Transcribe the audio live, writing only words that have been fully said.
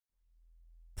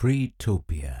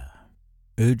Pretopia.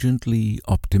 Urgently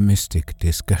optimistic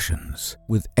discussions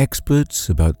with experts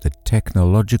about the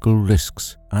technological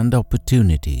risks and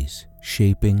opportunities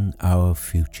shaping our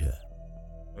future.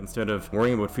 Instead of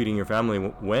worrying about feeding your family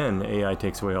when AI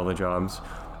takes away all the jobs,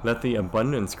 let the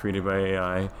abundance created by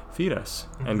AI feed us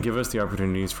and give us the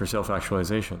opportunities for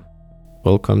self-actualization.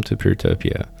 Welcome to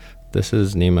Pretopia. This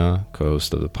is Nima,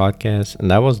 co-host of the podcast,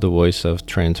 and that was the voice of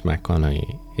Trent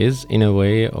McConaughey. He's, in a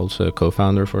way, also a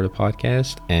co-founder for the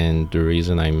podcast, and the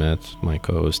reason I met my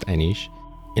co-host Anish.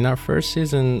 In our first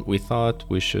season, we thought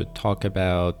we should talk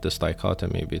about this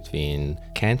dichotomy between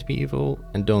can't be evil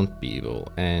and don't be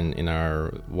evil. And in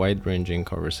our wide-ranging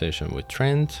conversation with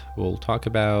Trent, we'll talk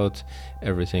about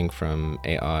everything from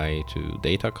AI to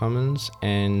data commons.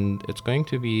 And it's going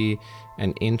to be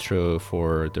an intro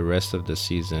for the rest of the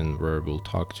season where we'll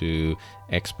talk to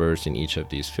experts in each of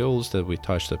these fields that we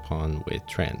touched upon with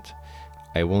Trent.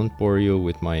 I won't bore you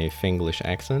with my Finglish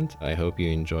accent. I hope you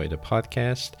enjoy the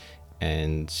podcast,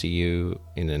 and see you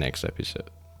in the next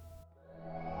episode.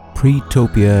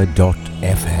 Pretopia.fm.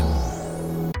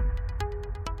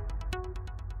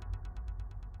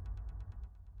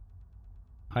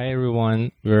 Hi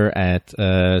everyone, we're at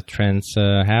Trent's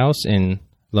house in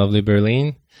lovely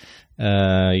Berlin.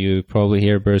 You probably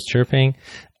hear birds chirping.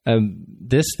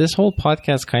 This whole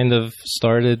podcast kind of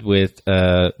started with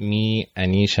me,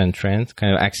 Anish, and Trent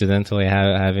kind of accidentally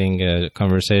having a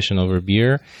conversation over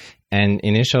beer. And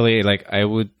initially, like, I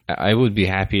would be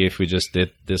happy if we just did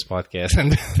this podcast,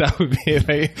 and that would be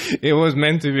like, it was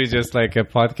meant to be just like a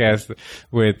podcast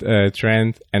with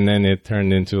Trent, and then it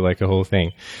turned into like a whole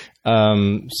thing.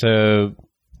 So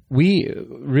we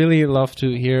really love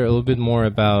to hear a little bit more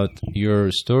about your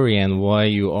story and why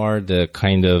you are the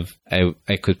kind of,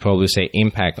 I could probably say,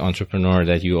 impact entrepreneur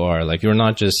that you are. Like, you're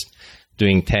not just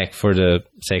doing tech for the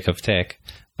sake of tech.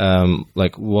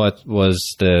 Like, what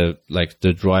was the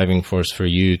driving force for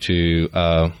you to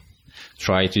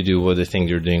try to do what the thing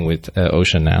you're doing with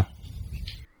Ocean now?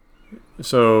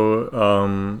 So,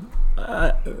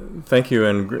 thank you.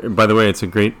 And by the way, it's a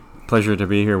great pleasure to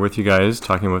be here with you guys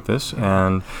talking about this.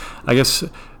 And I guess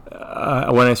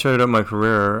when I started out my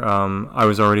career, I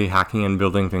was already hacking and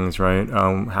building things, right?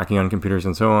 Hacking on computers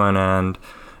and so on. And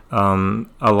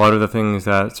a lot of the things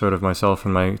that sort of myself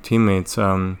and my teammates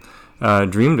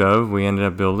dreamed of, we ended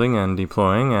up building and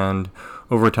deploying, and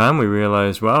over time we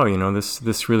realized, wow,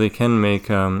 this really can make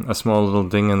a small little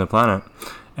ding in the planet.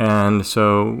 And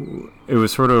so it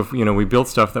was sort of, we built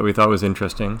stuff that we thought was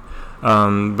interesting,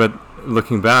 but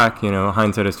looking back,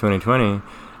 hindsight is 2020.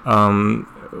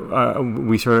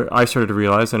 I started to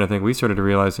realize, and I think we started to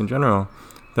realize in general,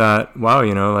 that, wow,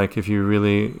 like, if you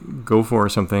really go for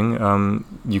something,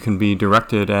 you can be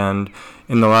directed. And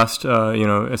in the last,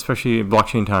 especially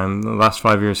blockchain time, the last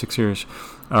 5 years, 6 years,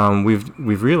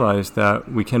 we've realized that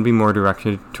we can be more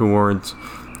directed towards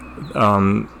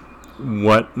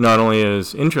what not only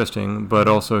is interesting, but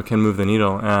also can move the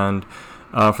needle. And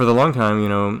for the long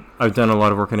time, I've done a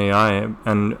lot of work in AI,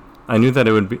 and I knew that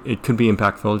it could be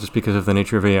impactful just because of the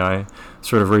nature of AI,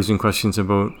 sort of raising questions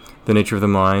about the nature of the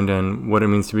mind and what it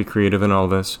means to be creative and all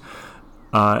this.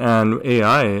 And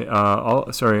AI,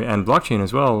 and blockchain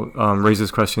as well,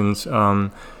 raises questions,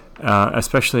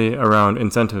 especially around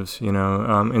incentives.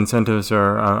 Incentives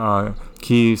are a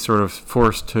key sort of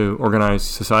force to organize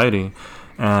society.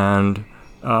 And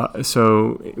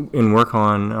so in work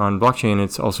on blockchain,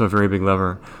 it's also a very big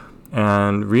lever.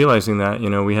 And realizing that,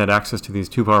 we had access to these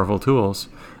two powerful tools,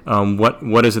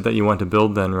 what is it that you want to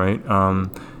build then, right?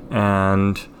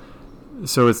 And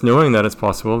so it's knowing that it's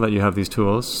possible that you have these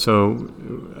tools. So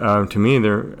to me,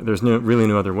 there's really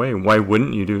no other way. Why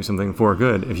wouldn't you do something for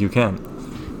good if you can?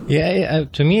 Yeah,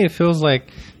 to me, it feels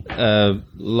like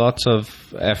lots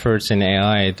of efforts in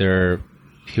AI, they're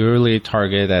purely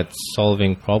targeted at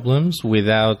solving problems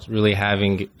without really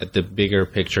having the bigger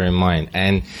picture in mind.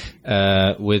 And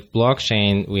with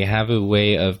blockchain, we have a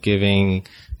way of giving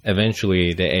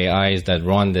eventually the AIs that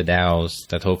run the DAOs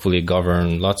that hopefully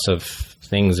govern lots of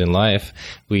things in life,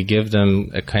 we give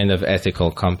them a kind of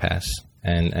ethical compass.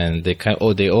 And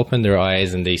they open their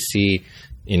eyes and they see,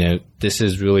 this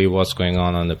is really what's going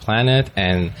on the planet,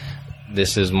 and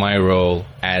this is my role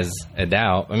as a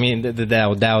DAO. I mean, the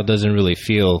DAO doesn't really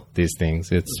feel these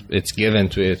things. It's given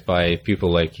to it by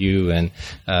people like you and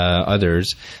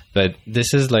others. But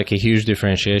this is like a huge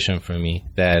differentiation for me,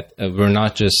 that we're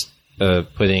not just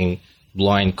putting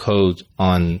blind code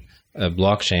on a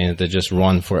blockchain that just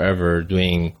run forever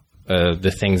doing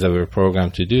the things that we're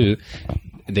programmed to do.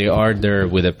 They are there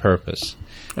with a purpose.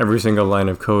 Every single line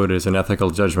of code is an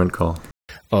ethical judgment call.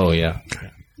 Oh, yeah.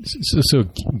 So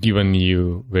given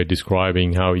you were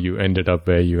describing how you ended up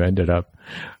where you ended up,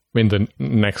 when the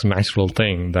next natural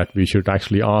thing that we should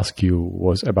actually ask you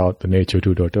was about the Nature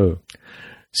 2.0.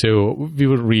 So we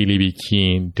would really be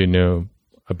keen to know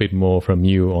a bit more from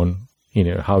you on,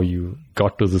 how you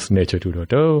got to this Nature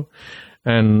 2.0.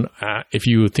 And if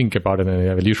you think about it in an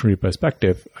evolutionary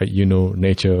perspective,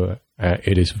 nature,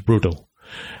 it is brutal.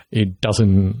 It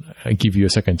doesn't give you a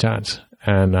second chance.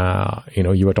 And,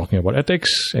 you were talking about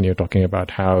ethics, and you're talking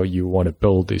about how you want to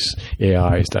build these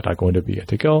AIs that are going to be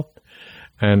ethical.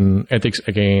 And ethics,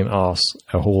 again, asks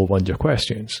a whole bunch of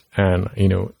questions. And,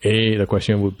 the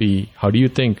question would be, how do you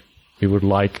think we would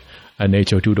like a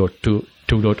Nature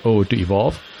 2.0 to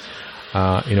evolve?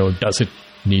 Does it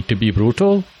need to be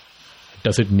brutal?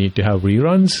 Does it need to have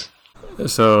reruns?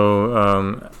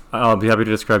 So I'll be happy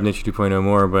to describe Nature 2.0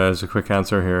 more, but as a quick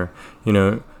answer here,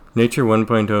 Nature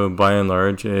 1.0 by and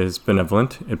large is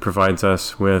benevolent. It provides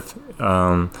us with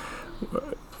the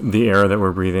air that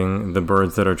we're breathing, the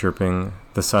birds that are chirping,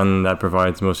 the sun that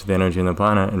provides most of the energy on the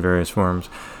planet in various forms,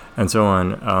 and so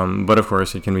on. But of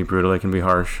course, it can be brutal, it can be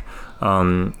harsh,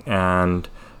 but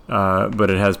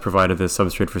it has provided this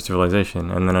substrate for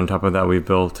civilization. And then on top of that, we've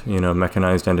built,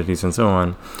 mechanized entities and so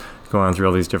on, going through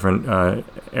all these different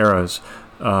eras.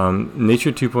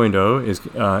 Nature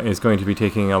 2.0 is going to be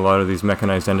taking a lot of these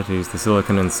mechanized entities, the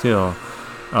silicon and steel,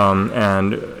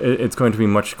 and it's going to be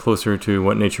much closer to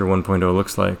what Nature 1.0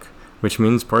 looks like, which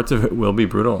means parts of it will be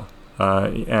brutal.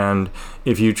 And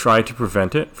if you try to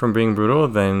prevent it from being brutal,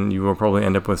 then you will probably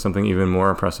end up with something even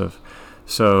more oppressive.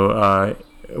 So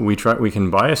we can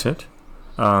bias it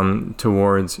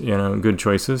towards good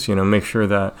choices. Make sure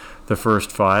that the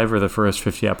first 5 or the first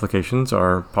 50 applications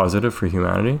are positive for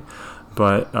humanity.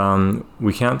 But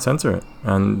we can't censor it,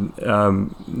 and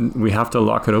we have to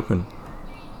lock it open.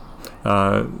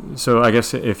 So I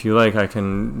guess if you like, I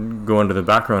can go into the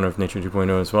background of Nature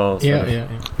 2.0 as well. So.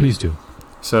 Yeah. Please do.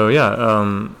 So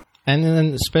and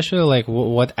then especially like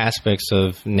what aspects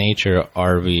of nature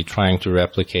are we trying to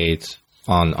replicate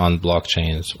on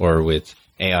blockchains or with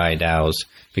AI DAOs?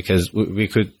 Because we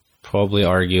could probably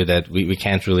argue that we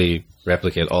can't really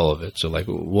replicate all of it. So like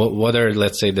what are,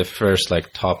 let's say, the first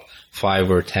like top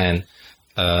 5 or 10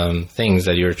 things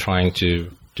that you're trying to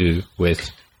do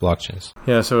with blockchains?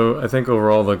 Yeah, so I think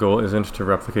overall the goal isn't to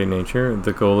replicate nature.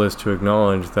 The goal is to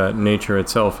acknowledge that nature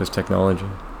itself is technology,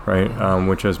 right?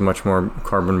 Which is much more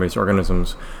carbon-based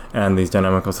organisms and these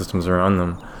dynamical systems around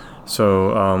them.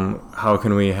 So how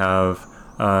can we have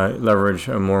leverage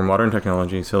a more modern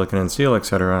technology, silicon and steel,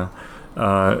 etc.,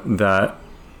 that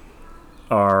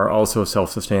are also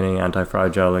self-sustaining,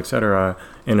 anti-fragile, etc.,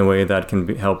 in a way that can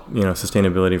help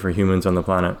sustainability for humans on the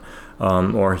planet,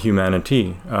 or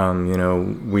humanity.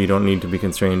 We don't need to be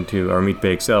constrained to our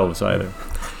meat-baked selves either,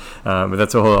 but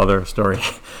that's a whole other story.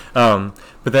 But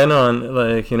then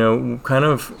on kind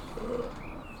of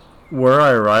where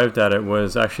I arrived at it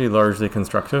was actually largely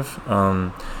constructive.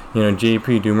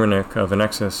 J.P. Dumernik of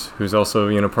Annexus, who's also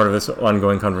part of this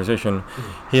ongoing conversation,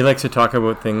 he likes to talk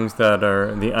about things that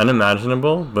are the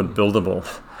unimaginable but buildable,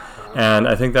 and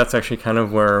I think that's actually kind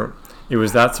of where it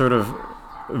was that sort of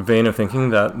vein of thinking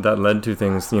that led to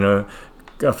things.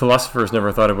 Philosophers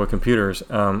never thought about computers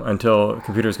until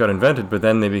computers got invented, but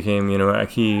then they became a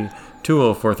key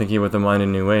tool for thinking about the mind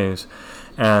in new ways,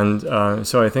 and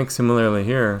so I think similarly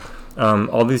here,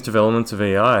 all these developments of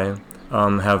AI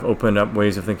have opened up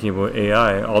ways of thinking about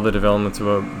AI. All the developments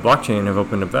about blockchain have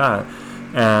opened up that.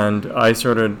 And I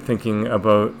started thinking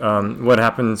about what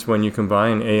happens when you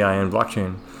combine AI and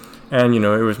blockchain. And, it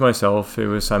was myself, it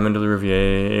was Simon de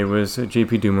Riviere, it was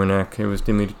J.P. Dumernik, it was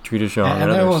Dimitri Deschamps.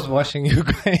 And I was watching you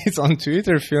guys on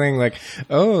Twitter feeling like,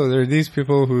 oh, there are these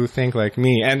people who think like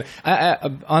me. And I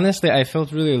honestly, I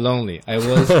felt really lonely. I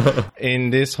was in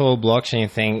this whole blockchain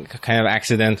thing kind of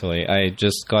accidentally. I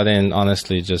just got in,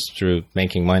 honestly, just through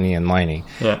making money and mining.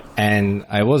 Yeah. And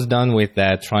I was done with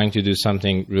that, trying to do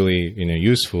something really,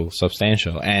 useful,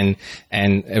 substantial. And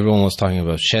everyone was talking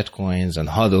about shitcoins and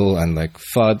HODL and like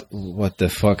FUD. What the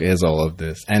fuck is all of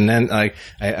this? And then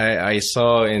I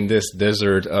saw in this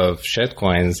desert of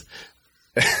shitcoins,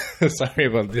 sorry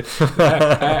about this.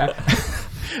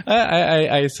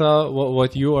 I saw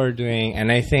what you are doing,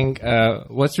 and I think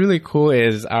what's really cool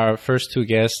is our first 2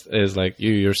 guests is like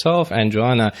you yourself and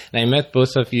Joanna, and I met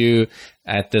both of you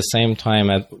at the same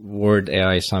time at World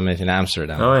AI Summit in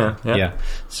Amsterdam. Oh yeah.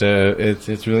 So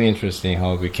it's really interesting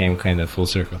how it became kind of full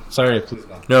circle. Sorry, please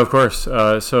go on. No, of course.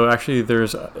 So actually,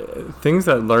 there's things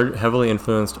that heavily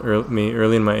influenced me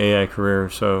early in my AI career.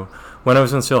 So when I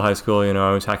was in still high school,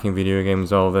 I was hacking video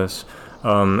games, all this,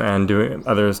 and doing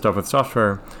other stuff with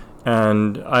software.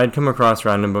 And I had come across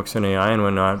random books in AI and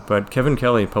whatnot, but Kevin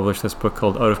Kelly published this book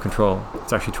called Out of Control.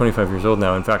 It's actually 25 years old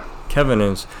now. In fact, Kevin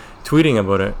is tweeting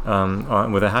about it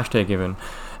with a hashtag even.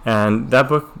 And that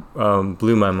book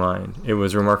blew my mind. It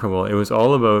was remarkable. It was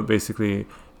all about basically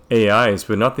AIs,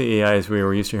 but not the AIs we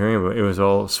were used to hearing about. It was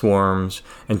all swarms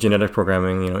and genetic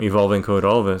programming, evolving code,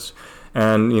 all of this.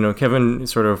 And, Kevin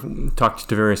sort of talked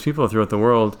to various people throughout the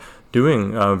world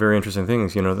doing very interesting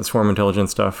things, the swarm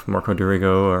intelligence stuff, Marco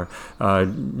Dorigo, or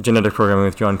genetic programming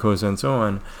with John Koza and so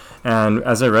on. And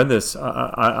as I read this, it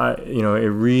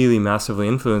really massively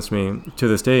influenced me. To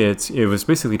this day, it was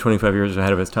basically 25 years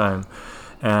ahead of its time.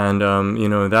 And,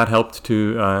 that helped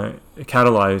to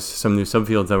catalyze some new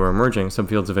subfields that were emerging,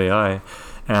 subfields of AI.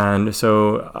 And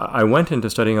so I went into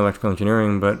studying electrical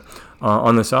engineering, but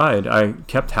on the side, I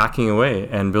kept hacking away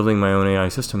and building my own AI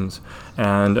systems,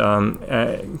 and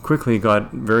quickly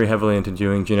got very heavily into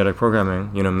doing genetic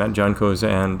programming. Met John Koza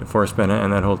and Forrest Bennett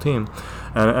and that whole team,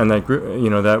 and that group,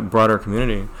 that broader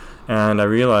community. And I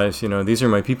realized, these are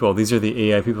my people. These are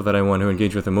the AI people that I want to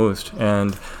engage with the most.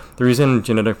 And the reason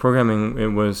genetic programming it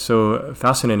was so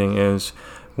fascinating is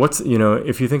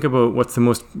if you think about what's the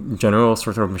most general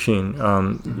sort of machine,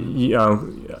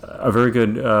 a very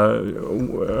good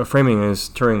framing is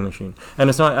Turing machine. And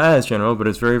it's not as general, but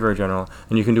it's very, very general.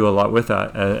 And you can do a lot with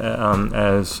that,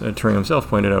 as Turing himself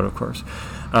pointed out, of course.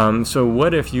 So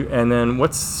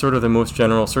what's sort of the most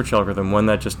general search algorithm, one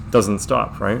that just doesn't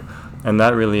stop, right? And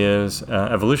that really is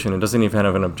evolution. It doesn't even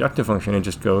have an objective function. It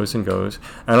just goes and goes.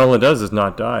 And all it does is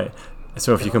not die.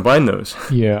 So if you combine those.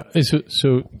 Yeah.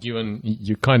 So given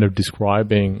you're kind of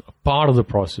describing a part of the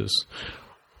process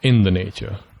in the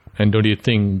nature, and don't you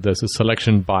think there's a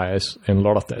selection bias in a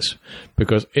lot of this?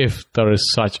 Because if there is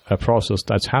such a process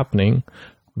that's happening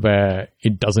where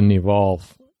it doesn't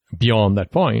evolve beyond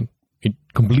that point, it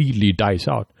completely dies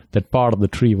out. That part of the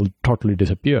tree will totally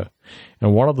disappear.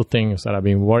 And one of the things that I've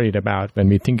been worried about when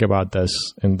we think about this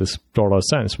in this broader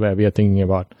sense, where we are thinking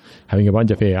about having a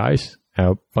bunch of AIs,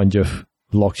 a bunch of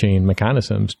blockchain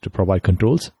mechanisms to provide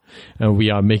controls, and we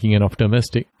are making an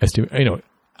optimistic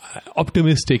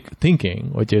thinking,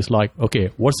 which is like, okay,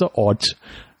 what's the odds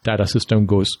that a system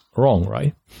goes wrong,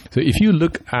 right? So if you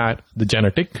look at the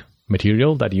genetic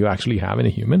material that you actually have in a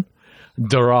human,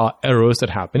 there are errors that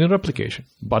happen in replication.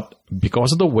 But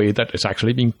because of the way that it's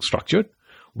actually being structured,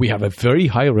 we have a very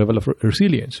high level of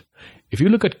resilience. If you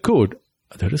look at code,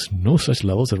 there is no such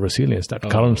levels of resilience that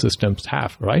current systems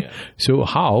have, right? Yeah. So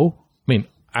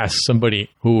as somebody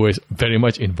who is very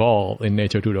much involved in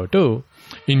Nature 2.0,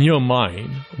 in your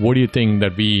mind, what do you think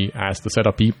that we, as the set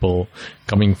of people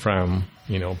coming from,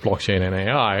 blockchain and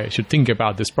AI, should think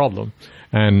about this problem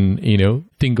and,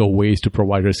 think of ways to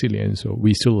provide resilience so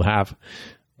we still have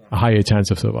a higher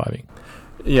chance of surviving?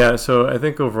 Yeah, so I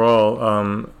think overall,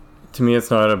 to me,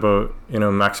 it's not about,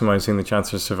 maximizing the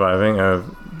chances of surviving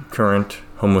of current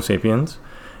Homo sapiens.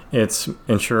 It's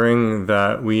ensuring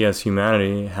that we as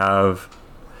humanity have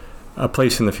a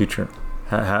place in the future.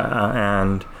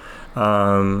 And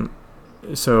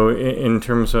so in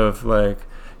terms of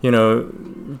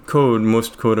code,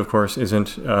 most code, of course,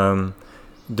 isn't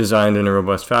designed in a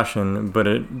robust fashion, but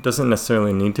it doesn't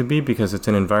necessarily need to be because it's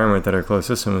an environment that are closed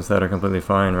systems that are completely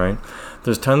fine, right?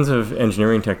 There's tons of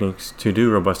engineering techniques to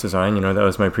do robust design. That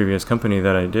was my previous company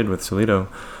that I did with Solido,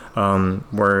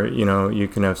 where, you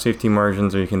can have safety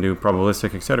margins or you can do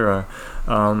probabilistic, etc.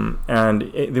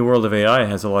 And the world of AI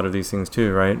has a lot of these things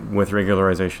too, right? With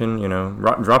regularization,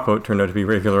 Dropout turned out to be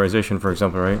regularization, for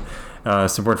example, right?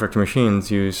 Support vector machines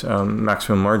use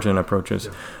maximum margin approaches,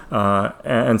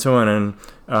 and so on. And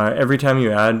every time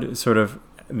you add sort of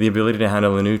the ability to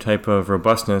handle a new type of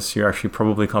robustness, you're actually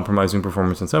probably compromising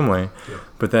performance in some way. Yeah.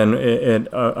 But then it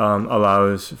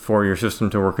allows for your system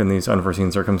to work in these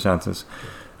unforeseen circumstances.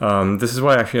 This is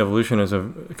why actually evolution is a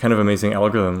kind of amazing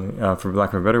algorithm, for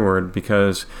lack of a better word,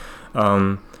 because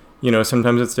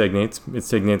sometimes it stagnates. It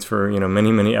stagnates for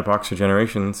many, many epochs or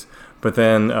generations. But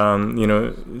then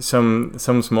some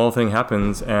small thing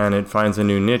happens and it finds a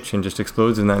new niche and just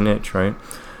explodes in that niche, right?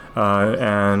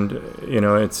 And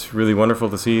it's really wonderful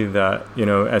to see that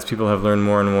as people have learned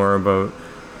more and more about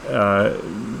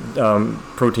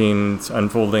proteins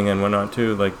unfolding and whatnot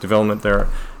too, like development there,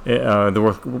 the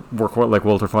work like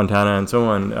Walter Fontana and so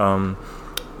on,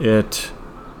 it's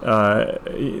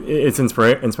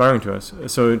inspiring to us.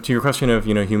 So to your question of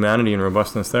humanity and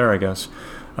robustness there, I guess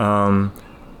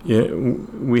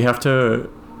we have to.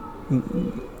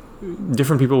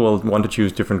 Different people will want to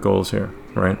choose different goals here,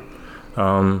 right?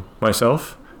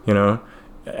 Myself,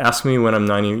 ask me when I'm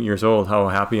 90 years old how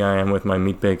happy I am with my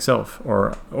meat bag self,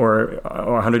 or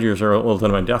 100 years old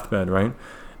on my deathbed, right?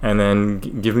 and then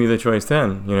give me the choice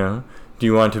then, Do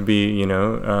you want to be,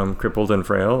 crippled and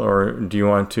frail, or do you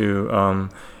want to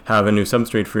have a new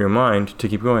substrate for your mind to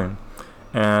keep going?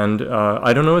 And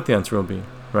I don't know what the answer will be,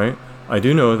 right? I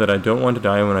do know that I don't want to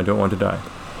die when I don't want to die.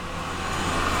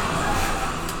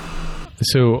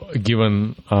 So,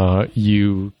 given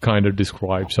you kind of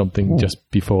described something just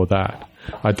before that,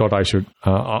 I thought I should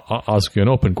ask you an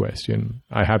open question.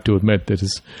 I have to admit this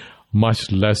is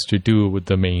much less to do with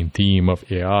the main theme of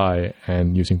AI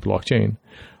and using blockchain.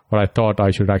 But I thought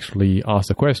I should actually ask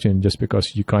the question just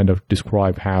because you kind of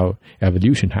describe how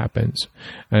evolution happens.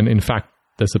 And in fact,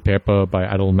 there's a paper by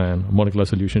Adelman, Molecular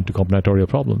Solution to Combinatorial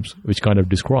Problems, which kind of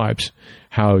describes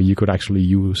how you could actually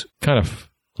use kind of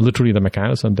literally the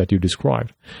mechanism that you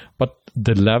described. But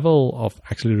the level of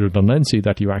actually redundancy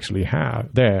that you actually have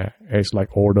there is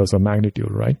like orders of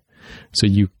magnitude, right? So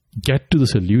you get to the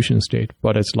solution state,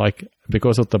 but it's like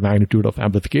because of the magnitude of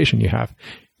amplification you have,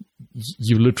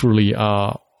 you literally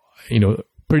are,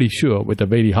 pretty sure with a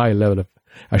very high level of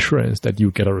assurance that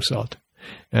you get a result.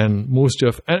 And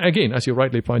and again, as you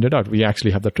rightly pointed out, we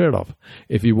actually have the trade-off.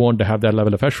 If you want to have that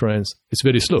level of assurance, it's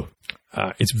very slow.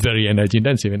 It's very energy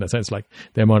intensive in a sense, like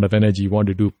the amount of energy you want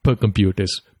to do per compute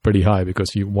is pretty high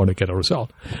because you want to get a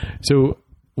result. So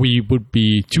we would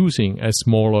be choosing a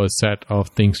smaller set of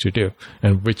things to do,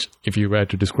 and which, if you were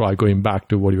to describe, going back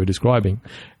to what you were describing,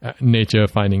 nature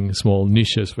finding small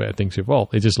niches where things evolve.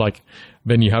 It's just like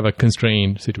when you have a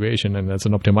constrained situation and as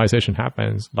an optimization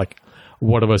happens, like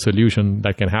whatever solution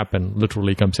that can happen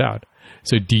literally comes out.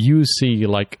 So do you see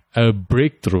like a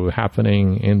breakthrough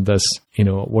happening in this,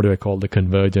 what do I call the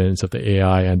convergence of the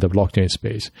AI and the blockchain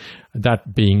space,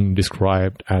 that being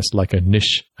described as like a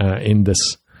niche in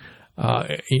this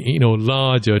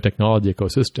larger technology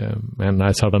ecosystem, and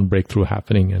a sudden breakthrough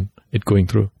happening and it going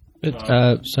through?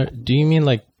 But, sorry, do you mean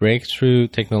like breakthrough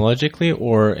technologically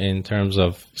or in terms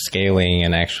of scaling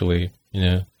and actually,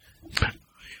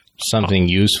 something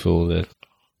useful that...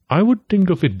 I would think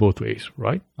of it both ways,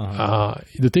 right? Uh-huh.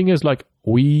 The thing is, like,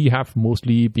 we have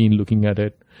mostly been looking at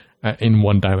it in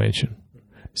one dimension.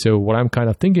 So what I'm kind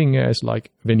of thinking is,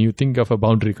 like, when you think of a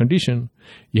boundary condition,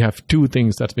 you have two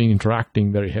things that's been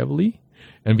interacting very heavily,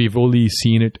 and we've only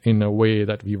seen it in a way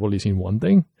that we've only seen one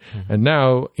thing. Mm-hmm. And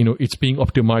now, it's being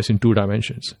optimized in two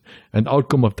dimensions. And the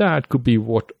outcome of that could be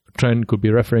what Trent could be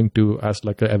referring to as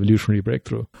like an evolutionary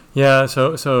breakthrough. Yeah,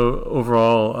 so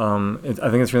overall, I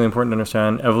think it's really important to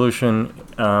understand evolution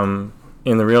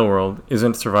in the real world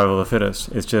isn't survival of the fittest.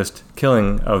 It's just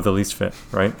killing of the least fit,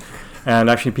 right? And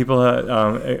actually, people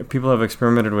have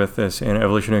experimented with this in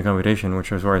evolutionary computation,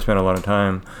 which is where I spent a lot of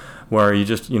time, where you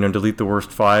just delete the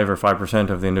worst 5 or 5%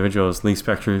 of the individuals. Lee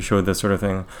Spector showed this sort of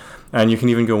thing, and you can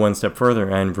even go one step further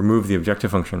and remove the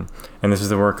objective function. And this is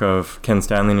the work of Ken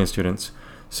Stanley and his students.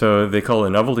 So they call it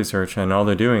novelty search, and all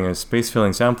they're doing is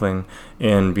space-filling sampling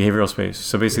in behavioral space.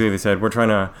 So basically they said, we're trying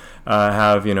to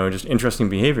have, just interesting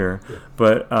behavior,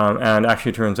 but and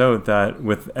actually it turns out that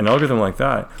with an algorithm like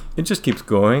that, it just keeps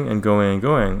going and going and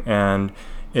going. And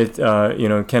it,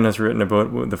 Ken has written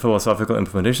about the philosophical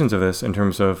implementations of this in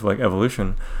terms of like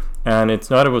evolution. And it's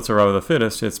not about survival of the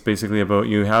fittest. It's basically about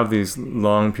you have these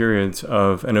long periods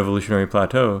of an evolutionary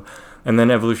plateau, and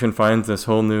then evolution finds this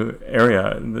whole new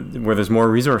area where there's more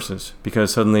resources,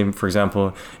 because suddenly, for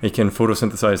example, it can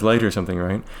photosynthesize light or something,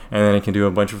 right? And then it can do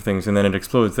a bunch of things, and then it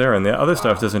explodes there, and the other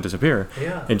stuff doesn't disappear.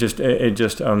 Yeah.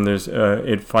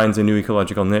 It finds a new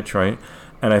ecological niche, right?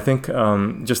 And I think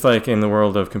just like in the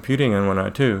world of computing and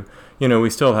whatnot too, we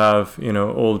still have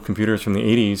old computers from the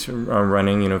 80s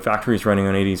running, factories running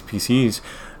on 80s PCs.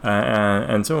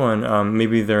 And so on.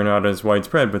 Maybe they're not as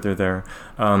widespread, but they're there.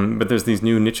 But there's these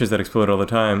new niches that explode all the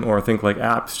time, or think like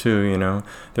apps too.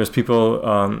 There's people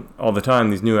all the time.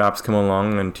 These new apps come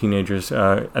along, and teenagers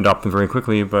adopt them very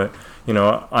quickly. But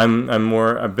I'm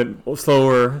a bit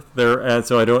slower there, and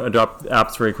so I don't adopt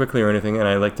apps very quickly or anything. And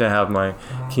I like to have my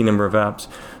key number of apps.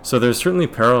 So there's certainly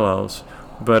parallels,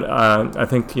 but I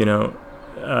think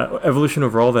evolution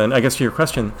overall. Then I guess to your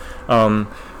question.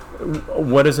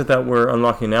 What is it that we're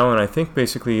unlocking now? And I think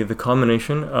basically the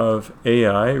combination of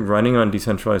AI running on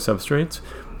decentralized substrates,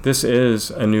 this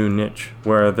is a new niche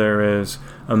where there is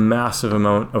a massive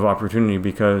amount of opportunity,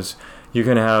 because you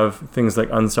can have things like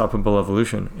unstoppable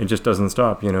evolution. It just doesn't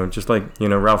stop, just like,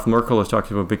 Ralph Merkle has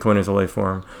talked about Bitcoin as a life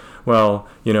form. Well,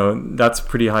 that's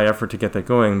pretty high effort to get that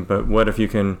going, but what if you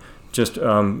can just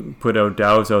put out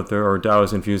DAOs out there, or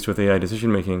DAOs infused with AI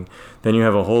decision making? Then you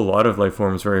have a whole lot of life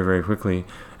forms very, very quickly,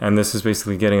 and this is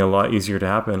basically getting a lot easier to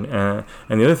happen. And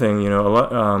the other thing,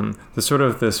 the sort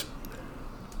of this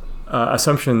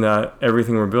assumption that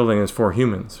everything we're building is for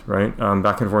humans, right?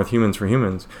 Back and forth, humans for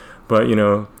humans. But,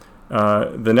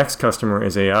 the next customer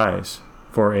is AIs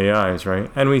for AIs,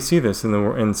 right? And we see this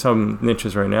in some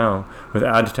niches right now with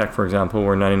ad tech, for example,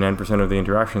 where 99% of the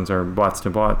interactions are bots to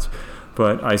bots.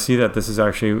 But I see that this is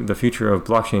actually the future of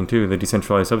blockchain too, the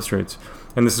decentralized substrates.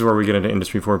 And this is where we get into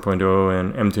Industry 4.0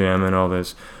 and M2M and all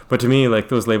this. But to me, like,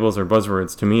 those labels are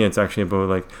buzzwords. To me, it's actually about,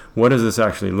 like, what does this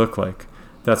actually look like?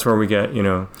 That's where we get,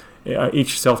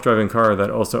 each self-driving car that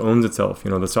also owns itself,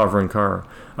 the sovereign car,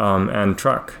 and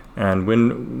truck, and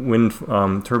wind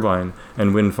turbine,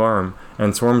 and wind farm,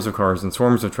 and swarms of cars, and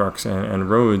swarms of trucks, and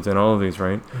roads, and all of these,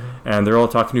 right? Mm-hmm. And they're all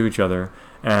talking to each other.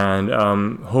 And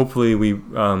hopefully we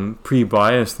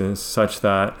pre-bias this such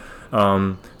that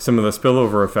some of the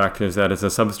spillover effect is that it's a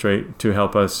substrate to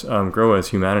help us grow as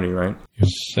humanity, right?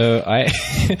 So I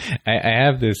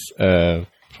have this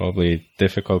probably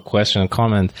difficult question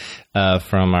comment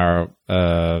from our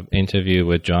interview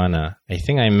with Joanna. I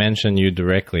think I mentioned you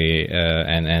directly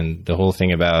and the whole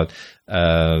thing about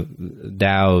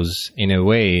DAOs in a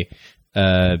way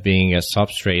being a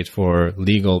substrate for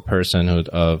legal personhood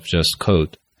of just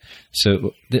code.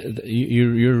 So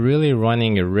you're really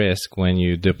running a risk when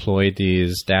you deploy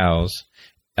these DAOs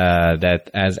that,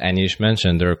 as Anish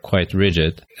mentioned, they're quite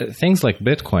rigid. Things like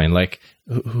Bitcoin, like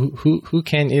who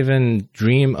can even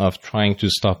dream of trying to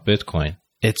stop Bitcoin?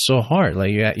 It's so hard.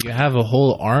 Like you have a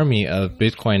whole army of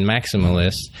Bitcoin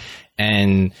maximalists,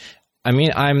 and I mean,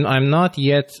 I'm not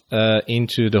yet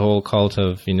into the whole cult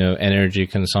of energy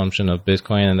consumption of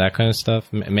Bitcoin and that kind of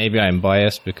stuff. Maybe I'm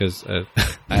biased because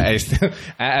I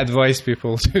advise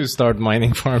people to start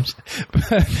mining farms,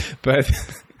 but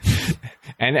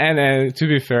and to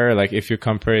be fair, like if you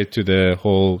compare it to the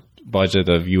whole budget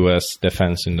of U.S.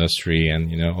 defense industry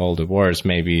and all the wars,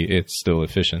 maybe it's still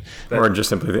efficient. Or just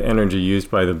simply the energy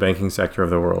used by the banking sector of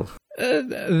the world.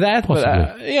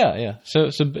 Yeah. So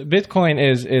Bitcoin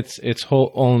is its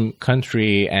whole own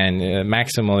country, and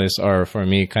maximalists are for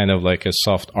me kind of like a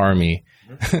soft army.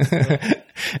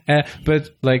 But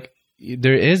like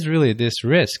there is really this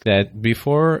risk that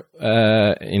before,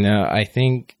 I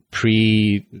think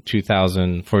pre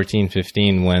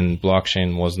 2014-15 when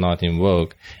blockchain was not in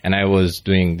vogue, and I was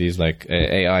doing these like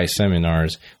AI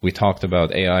seminars, we talked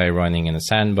about AI running in a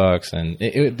sandbox, and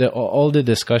all the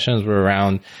discussions were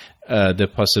around the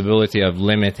possibility of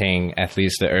limiting at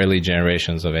least the early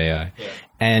generations of AI. Yeah.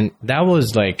 And that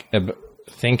was like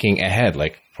thinking ahead,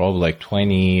 like probably like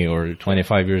 20 or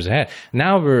 25 years ahead.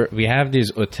 Now we have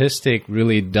these autistic,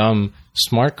 really dumb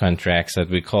smart contracts that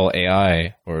we call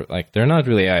AI, or like they're not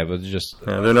really AI, but just...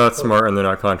 Yeah, they're not smart and they're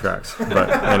not contracts. But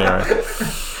anyway.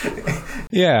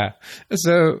 Yeah.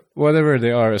 So whatever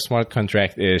they are, a smart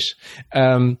contract-ish.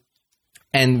 And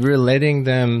we're letting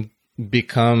them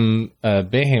become a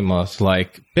behemoth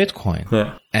like Bitcoin.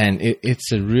 Yeah. And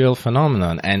it's a real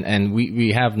phenomenon. And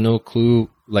we have no clue,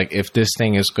 like, if this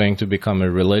thing is going to become a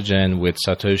religion with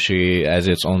Satoshi as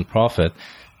its own prophet.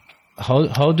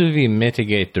 How do we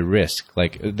mitigate the risk?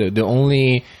 Like, the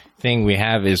only thing we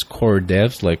have is core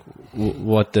devs. Like,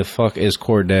 what the fuck is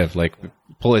core dev? Like,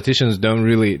 politicians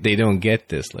they don't get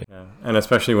this. Like, yeah. And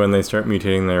especially when they start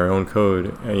mutating their own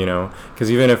code,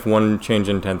 because even if one change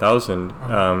in 10,000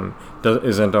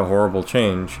 isn't a horrible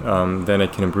change, then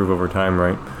it can improve over time,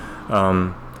 right?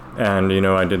 And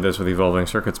I did this with evolving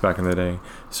circuits back in the day.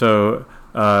 So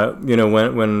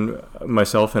when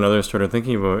myself and others started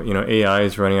thinking about AI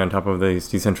is running on top of these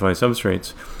decentralized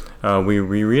substrates, we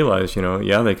realized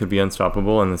they could be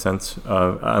unstoppable in the sense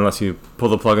of unless you pull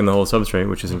the plug in the whole substrate,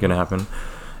 which isn't going to happen,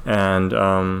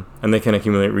 and they can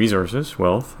accumulate resources,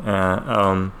 wealth,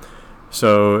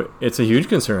 so it's a huge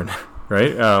concern.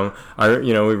 Right. I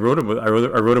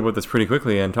wrote about this pretty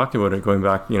quickly and talked about it going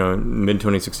back, mid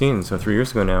 2016, so 3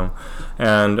 years ago now,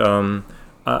 and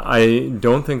I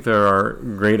don't think there are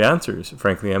great answers,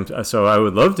 frankly. So I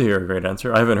would love to hear a great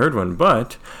answer. I haven't heard one,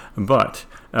 but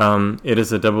it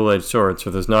is a double-edged sword. So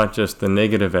there's not just the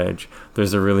negative edge;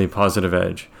 there's a really positive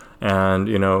edge. And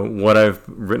what I've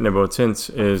written about since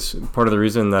is part of the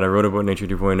reason that I wrote about Nature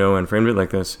 2.0 and framed it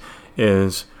like this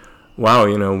is, wow,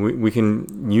 we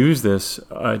can use this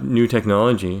new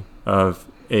technology of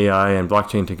AI and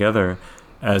blockchain together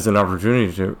as an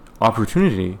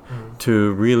opportunity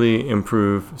to really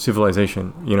improve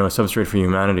civilization, a substrate for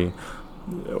humanity,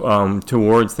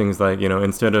 towards things like,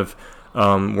 instead of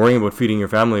worrying about feeding your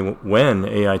family when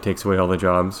AI takes away all the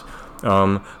jobs,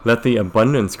 let the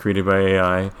abundance created by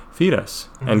AI feed us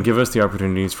and give us the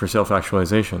opportunities for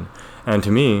self-actualization. And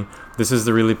to me, this is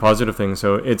the really positive thing.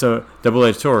 So it's a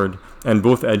double-edged sword, and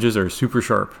both edges are super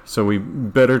sharp. So we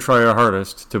better try our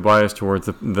hardest to bias towards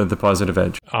the positive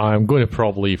edge. I'm going to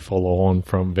probably follow on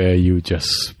from where you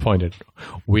just pointed.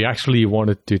 We actually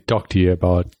wanted to talk to you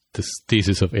about this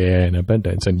thesis of AI and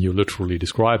abundance, and you literally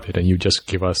described it, and you just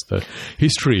give us the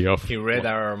history of... He read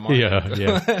our mind.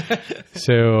 Yeah.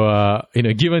 So,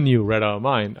 given you read our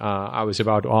mind, I was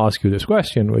about to ask you this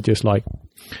question, which is like,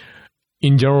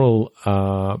 in general,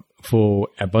 for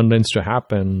abundance to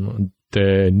happen,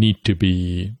 there need to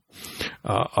be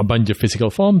a bunch of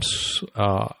physical forms,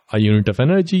 a unit of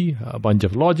energy, a bunch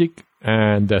of logic,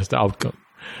 and there's the outcome.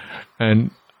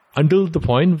 And until the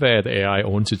point where the AI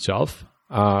owns itself,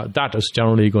 that is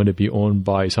generally going to be owned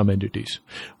by some entities.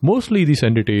 Mostly these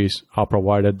entities are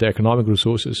provided the economic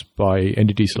resources by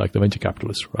entities like the venture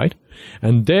capitalists, right?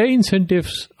 And their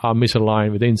incentives are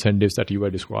misaligned with the incentives that you were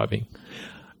describing.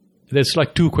 There's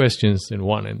like two questions in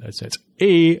one in that sense.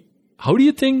 A, how do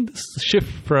you think this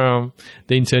shift from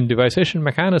the incentivization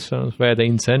mechanisms where the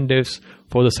incentives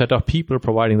for the set of people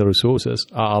providing the resources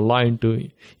are aligned to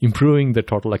improving the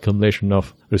total accumulation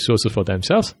of resources for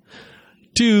themselves,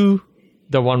 to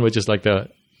the one which is like the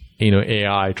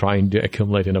AI trying to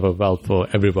accumulate enough wealth for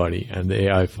everybody, and the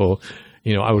AI for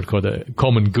I would call the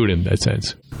common good in that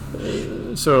sense?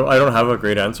 So I don't have a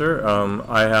great answer.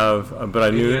 I have, but I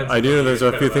do know there's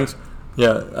a few things.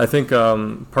 Yeah, I think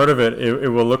part of it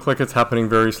will look like it's happening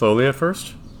very slowly at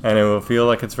first, and it will feel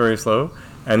like it's very slow,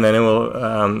 and then it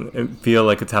will feel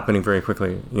like it's happening very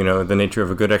quickly. The nature of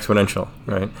a good exponential,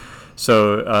 right?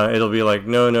 So it'll be like,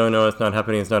 no, it's not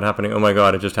happening. Oh my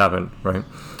God, it just happened, right?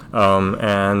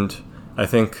 And I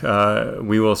think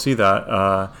we will see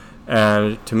that.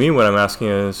 And to me, what I'm asking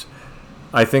is,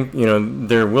 I think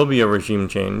there will be a regime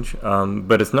change,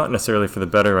 but it's not necessarily for the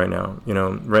better right now.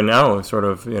 Right now, sort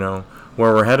of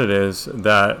where we're headed is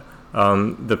that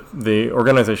the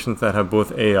organizations that have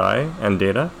both AI and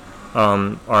data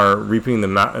are reaping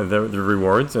the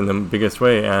rewards in the biggest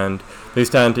way, and they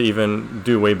stand to even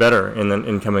do way better in the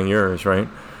incoming years, right?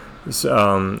 So,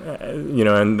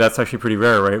 and that's actually pretty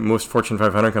rare, right? Most Fortune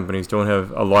 500 companies don't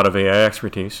have a lot of AI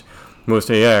expertise.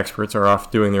 Most AI experts are off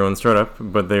doing their own startup,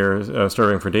 but they're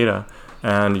starving for data.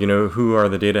 And who are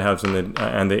the data haves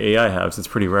and the AI haves? It's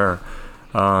pretty rare.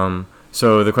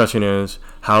 So the question is,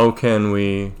 how can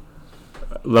we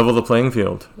level the playing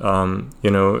field?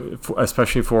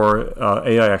 Especially for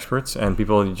AI experts and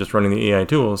people just running the AI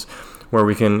tools, where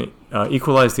we can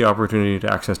equalize the opportunity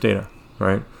to access data,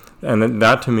 right? And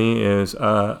that to me is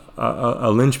a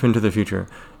linchpin to the future.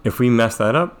 If we mess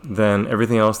that up, then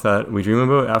everything else that we dream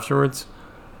about afterwards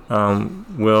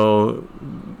will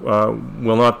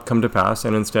not come to pass,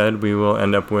 and instead we will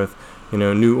end up with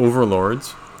new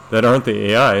overlords that aren't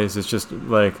the AIs. It's just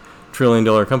like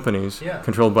trillion-dollar companies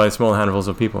controlled by small handfuls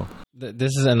of people.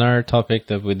 This is another topic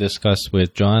that we discussed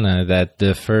with Joanna, that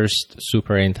the first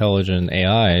super intelligent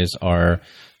AIs are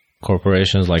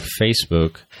corporations like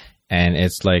Facebook, and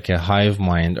it's like a hive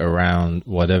mind around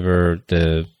whatever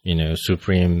the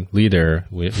supreme leader,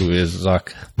 who is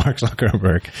Mark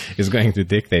Zuckerberg, is going to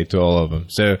dictate to all of them.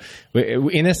 So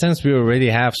in a sense, we already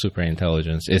have super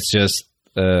intelligence. It's just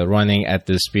running at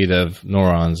the speed of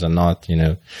neurons and not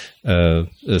silicon.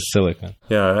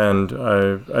 Yeah, and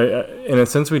I in a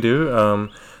sense we do.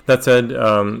 That said,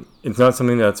 it's not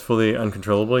something that's fully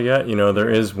uncontrollable yet. There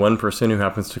is one person who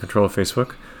happens to control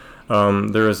Facebook.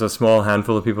 There is a small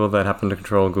handful of people that happen to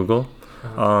control Google.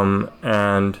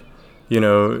 And,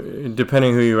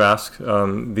 depending who you ask,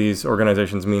 these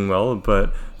organizations mean well,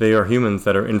 but they are humans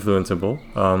that are influenceable.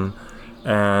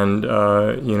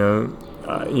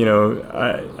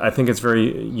 I think it's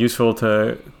very useful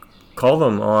to call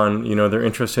them on, their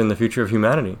interest in the future of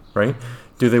humanity, right?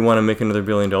 Do they want to make another $1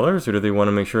 billion, or do they want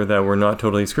to make sure that we're not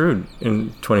totally screwed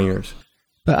in 20 years?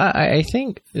 But I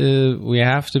think we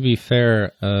have to be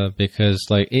fair, because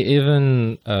like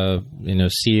even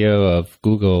CEO of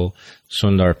Google,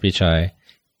 Sundar Pichai,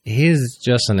 he's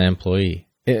just an employee.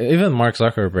 Even Mark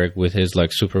Zuckerberg with his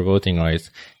like super voting rights,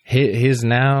 he's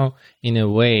now in a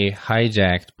way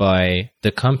hijacked by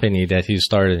the company that he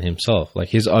started himself. Like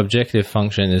his objective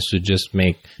function is to just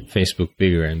make Facebook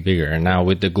bigger and bigger. And now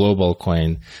with the global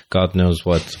coin, God knows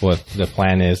what the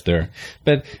plan is there.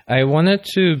 But I wanted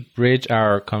to bridge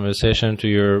our conversation to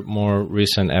your more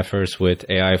recent efforts with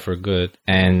AI for Good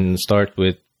and start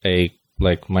with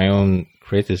my own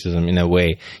criticism in a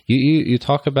way. You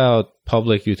talk about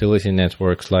public utility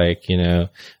networks like,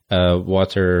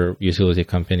 water utility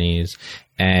companies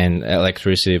and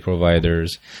electricity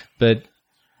providers. But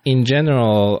in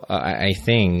general, I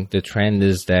think the trend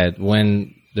is that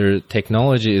when the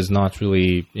technology is not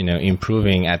really,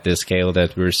 improving at the scale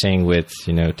that we're seeing with,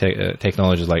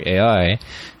 technologies like AI,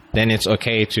 then it's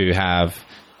okay to have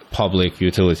public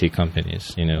utility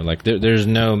companies. Like there's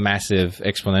no massive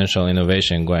exponential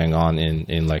innovation going on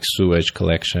in like sewage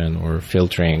collection or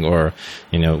filtering or,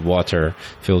 water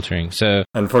filtering. So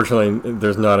unfortunately,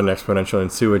 there's not an exponential in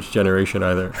sewage generation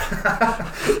either.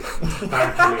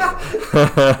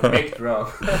 Big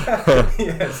drop.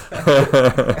 Yes.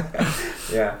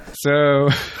 Yeah. So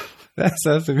that's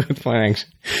a good point,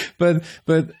 actually.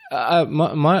 But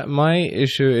my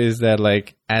issue is that,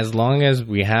 like, as long as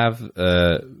we have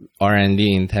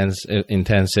R&D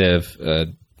intensive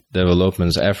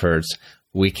development efforts,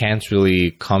 we can't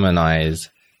really commonize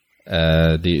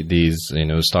these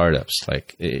startups.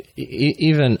 Like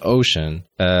even Ocean,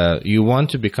 you want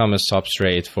to become a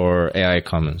substrate for AI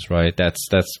Commons, right?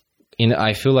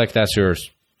 I feel like that's your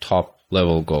top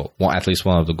level goal, well, at least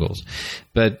one of the goals.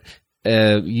 But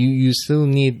you still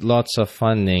need lots of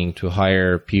funding to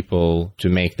hire people to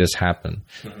make this happen.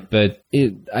 Mm-hmm. But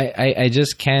I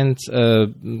just can't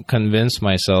convince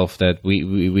myself that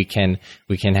we can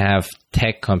have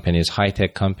tech companies, high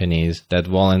tech companies that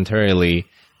voluntarily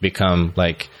become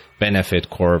like benefit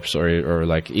corps or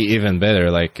like even better,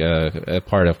 like a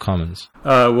part of Commons.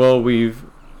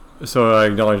 So I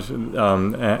acknowledge,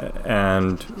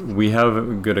 and we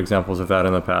have good examples of that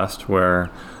in the past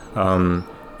where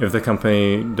if the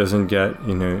company doesn't get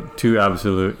too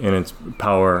absolute in its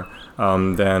power,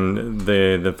 then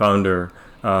the founder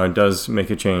does make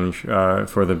a change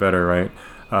for the better, right?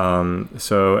 The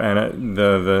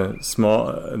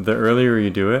earlier you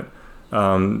do it,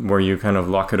 where you kind of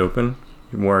lock it open,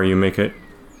 where you make it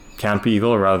can't be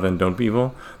evil rather than don't be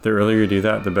evil, the earlier you do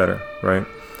that, the better, right?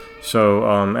 So,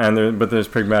 but there's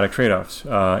pragmatic trade-offs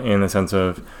in the sense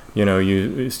of,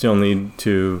 you still need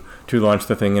to launch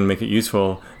the thing and make it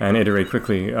useful and iterate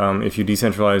quickly. If you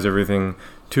decentralize everything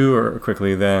too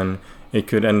quickly, then it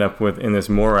could end up in this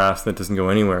morass that doesn't go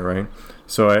anywhere, right?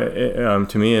 So,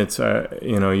 to me, it's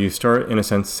you start in a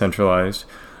sense centralized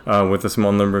with a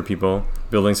small number of people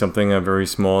building something, a very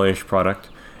small-ish product,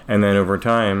 and then over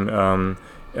time.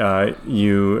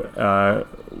 You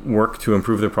work to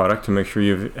improve the product to make sure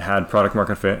you've had product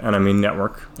market fit, and I mean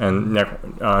network and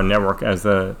network as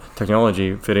the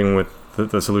technology fitting with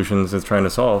the solutions it's trying to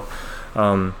solve.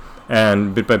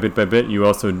 And bit by bit, you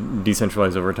also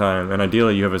decentralize over time. And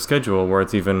ideally, you have a schedule where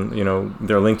it's even,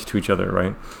 they're linked to each other,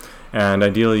 right? And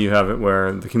ideally, you have it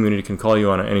where the community can call you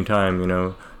on it anytime,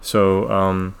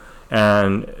 So,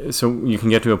 and so you can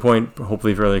get to a point,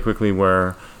 hopefully fairly quickly,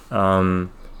 where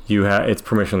it's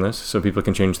permissionless, so people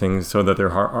can change things so that there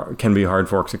can be hard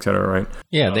forks, etc. Right?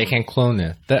 Yeah, they can clone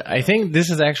it. I think this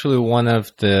is actually one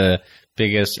of the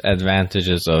biggest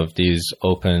advantages of these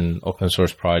open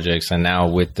source projects, and now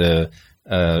with the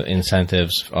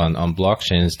incentives on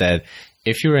blockchains, that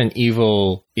if you're an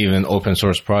evil, even open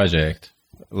source project,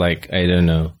 like, I don't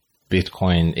know,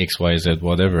 Bitcoin, XYZ,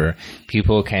 whatever,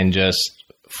 people can just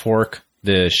fork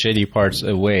the shitty parts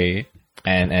away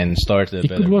and start the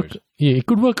better version. Yeah, it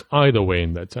could work either way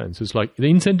in that sense. It's like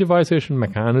the incentivization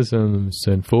mechanisms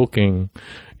and forking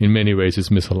in many ways is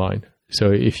misaligned.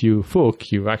 So if you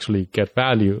fork, you actually get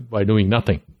value by doing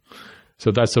nothing.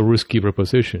 So that's a risky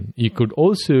proposition. You could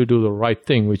also do the right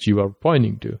thing, which you are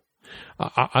pointing to.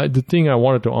 The thing I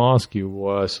wanted to ask you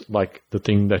was like the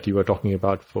thing that you were talking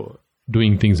about for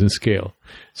doing things in scale.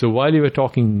 So while you were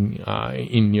talking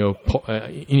in your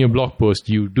blog post,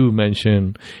 you do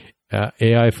mention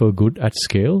AI for good at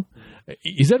scale.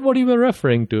 Is that what you were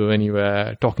referring to when you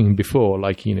were talking before?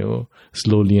 Like,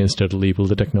 slowly and steadily build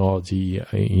the technology,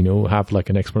 have like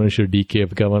an exponential decay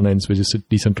of governance, which is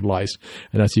decentralized.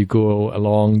 And as you go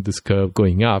along this curve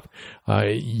going up,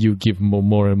 you give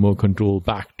more and more control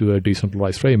back to a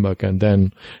decentralized framework. And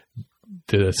then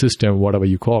the system, whatever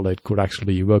you call it, could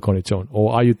actually work on its own?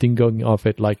 Or are you thinking of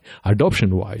it like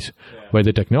adoption-wise, where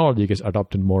the technology gets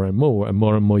adopted more and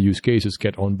more use cases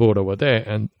get on board over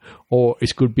there, or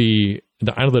it could be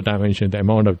another dimension, the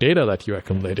amount of data that you're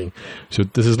accumulating. So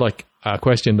this is like a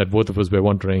question that both of us were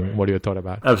wondering what you thought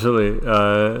about. Absolutely.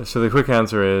 So the quick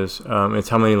answer is it's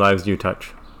how many lives do you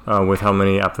touch with how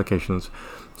many applications.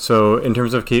 So in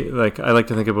terms of I like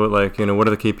to think about what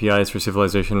are the KPIs for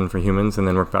civilization and for humans, and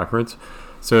then work backwards.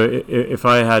 So if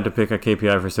I had to pick a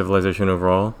KPI for civilization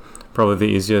overall, probably the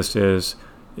easiest is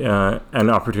an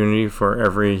opportunity for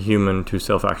every human to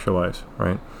self-actualize,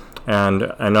 right? and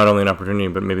not only an opportunity,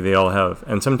 but maybe they all have.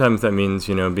 And sometimes that means,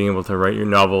 you know, being able to write your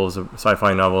novels,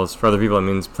 sci-fi novels. For other people, it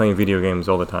means playing video games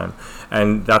all the time,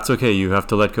 and that's okay. You have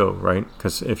to let go, right?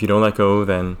 Because if you don't let go,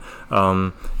 then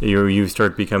you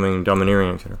start becoming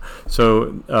domineering, etc.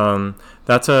 So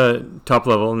that's a top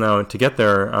level. Now, to get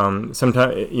there,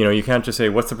 sometimes, you know, you can't just say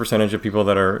what's the percentage of people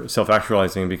that are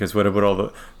self-actualizing, because what about all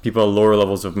the people at lower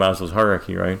levels of Maslow's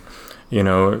hierarchy, right? You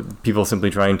know, people simply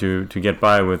trying to get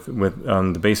by with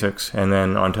the basics, and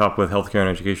then on top with healthcare and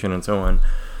education and so on.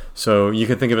 So you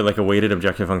could think of it like a weighted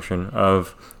objective function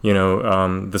of, you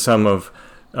know, the sum of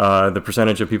the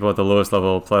percentage of people at the lowest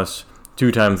level plus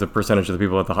 2 times the percentage of the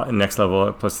people at the next level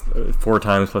plus 4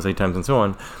 times plus 8 times and so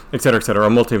on, et cetera, or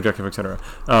multi-objective, et cetera.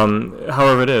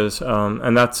 However it is,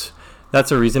 and that's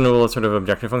a reasonable sort of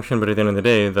objective function, but at the end of the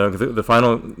day, the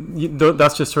final,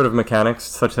 that's just sort of mechanics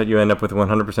such that you end up with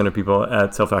 100% of people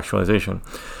at self-actualization.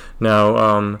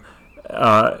 Now,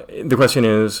 the question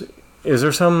is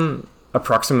there some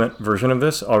approximate version of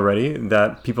this already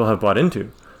that people have bought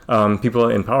into, people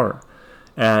in power?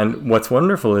 And what's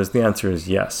wonderful is the answer is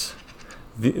yes.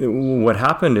 What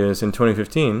happened is in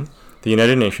 2015, the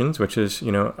United Nations, which is,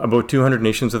 you know, about 200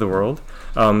 nations of the world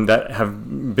that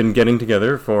have been getting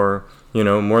together for, you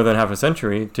know, more than half a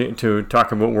century to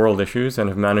talk about world issues and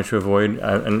have managed to avoid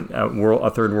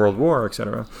a third world war,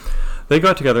 etc. They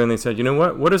got together and they said, you know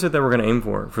what is it that we're going to aim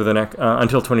for the next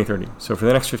until 2030? So for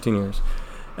the next 15 years.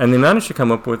 And they managed to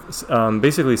come up with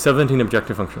basically 17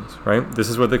 objective functions, right? This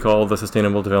is what they call the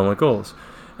Sustainable Development Goals.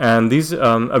 And these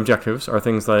objectives are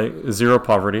things like zero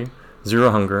poverty, zero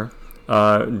hunger,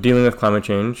 dealing with climate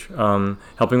change,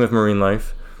 helping with marine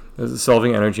life,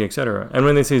 solving energy, etc. And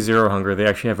when they say zero hunger, they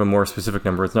actually have a more specific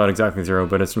number. It's not exactly zero,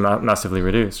 but it's massively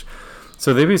reduced.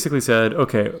 So they basically said,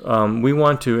 okay, we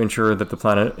want to ensure that the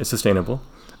planet is sustainable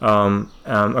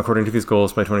according to these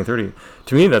goals by 2030.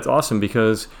 To me, that's awesome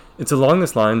because it's along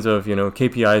the lines of, you know,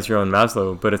 KPIs, your own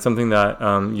Maslow, but it's something that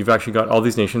you've actually got all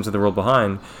these nations of the world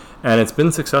behind. And it's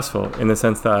been successful in the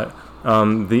sense that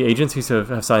the agencies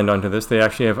have signed on to this. They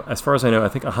actually have, as far as I know, I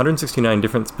think 169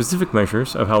 different specific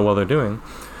measures of how well they're doing.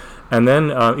 And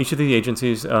then each of the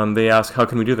agencies, they ask, how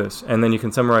can we do this? And then you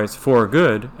can summarize for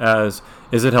good as,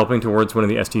 is it helping towards one of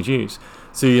the SDGs?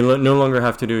 So you no longer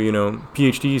have to do, you know,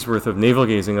 PhDs worth of navel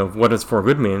gazing of what does for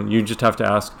good mean. You just have to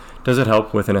ask, does it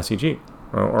help with an SDG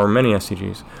or many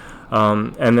SDGs?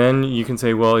 And then you can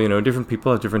say, well, you know, different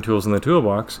people have different tools in the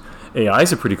toolbox. AI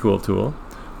is a pretty cool tool,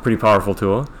 pretty powerful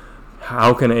tool.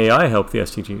 How can AI help the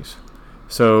SDGs?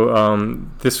 So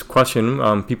this question,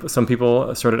 some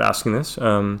people started asking this.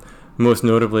 Most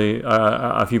notably,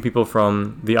 a few people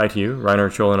from the ITU,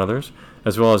 Reinhard Scholl and others,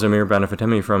 as well as Amir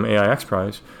Banafatemi from AIX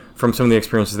Prize, from some of the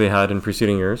experiences they had in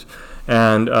preceding years.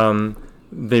 And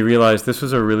they realized this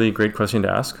was a really great question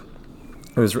to ask.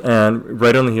 And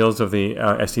right on the heels of the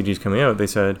SDGs coming out, they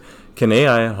said, can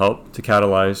AI help to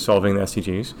catalyze solving the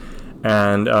SDGs?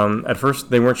 And at first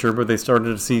they weren't sure, but they started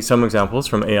to see some examples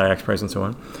from AIX Prize and so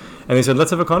on. And they said, let's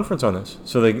have a conference on this.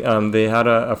 So they had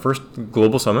a first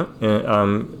global summit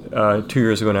 2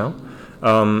 years ago now.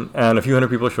 And a few hundred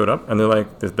people showed up, and they're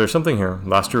like, there's something here.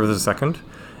 Last year was the second,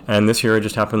 and this year it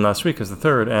just happened last week as the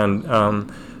third. And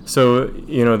so,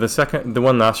 you know, the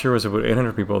one last year was about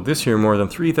 800 people. This year, more than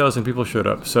 3,000 people showed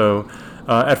up. So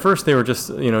at first they were just,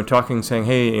 you know, talking, saying,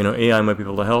 hey, you know, AI might be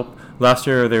able to help. Last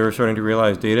year they were starting to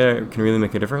realize data can really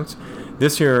make a difference.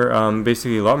 This year,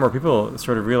 basically a lot more people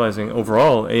started realizing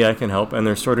overall AI can help, and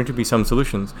there's starting to be some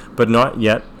solutions, but not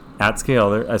yet at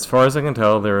scale. As far as I can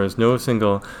tell, there is no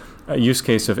single use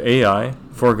case of AI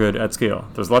for good at scale.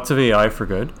 There's lots of AI for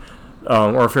good,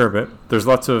 or a fair bit. There's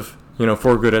lots of, you know,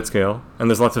 for good at scale, and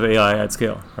there's lots of AI at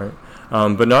scale, right?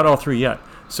 But not all three yet.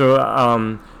 So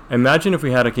imagine if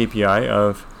we had a KPI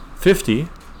of 50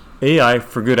 AI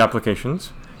for good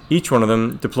applications, each one of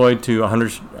them deployed to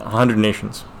 100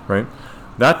 nations, right?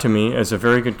 That to me is a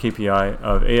very good KPI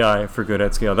of AI for good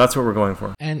at scale. That's what we're going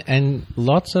for. And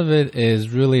lots of it is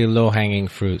really low-hanging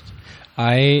fruit.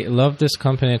 I love this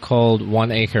company called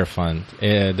One Acre Fund.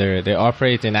 They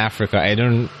operate in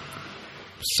Africa.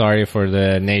 Sorry for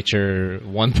the nature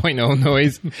 1.0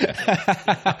 noise.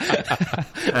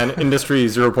 And industry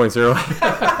 0.0.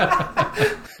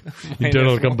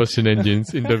 Internal combustion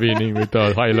engines intervening with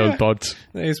our high-level thoughts.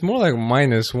 It's more like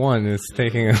 -1. It's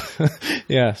taking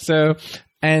yeah. So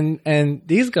and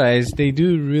these guys, they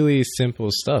do really simple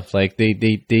stuff. Like they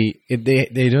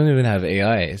don't even have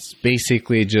AI. It's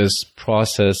basically just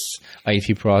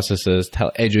IT processes,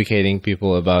 educating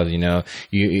people about, you know,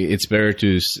 it's better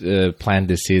to plant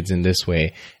the seeds in this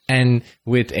way. And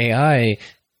with AI,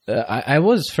 I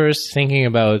was first thinking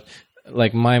about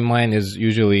like my mind is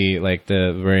usually like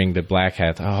the wearing the black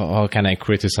hat. How can I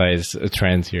criticize a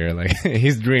trend here? Like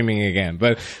he's dreaming again.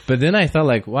 But then I thought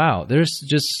like, wow, there's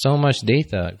just so much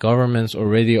data. Governments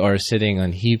already are sitting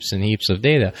on heaps and heaps of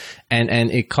data, and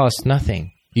it costs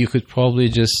nothing. You could probably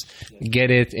just get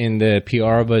it in the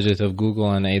PR budget of Google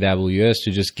and AWS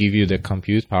to just give you the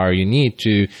compute power you need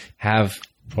to have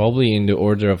probably in the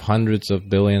order of hundreds of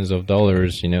billions of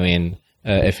dollars, in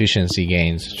efficiency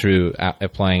gains through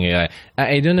applying AI.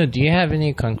 I don't know. Do you have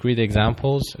any concrete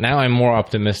examples? Now I'm more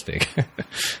optimistic.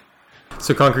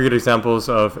 So concrete examples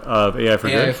of AI for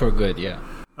good? AI for good, yeah.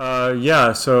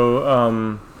 Yeah.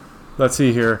 So let's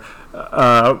see here.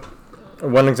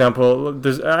 One example,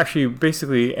 there's actually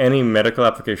basically any medical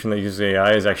application that uses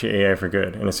AI is actually AI for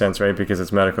good in a sense, right? Because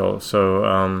it's medical.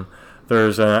 So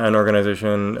there's an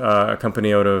organization, a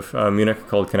company out of Munich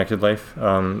called Connected Life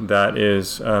that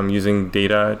is using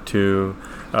data to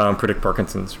predict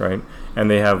Parkinson's, right?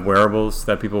 And they have wearables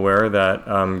that people wear that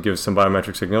give some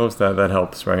biometric signals that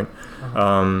helps, right?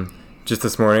 Just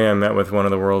this morning, I met with one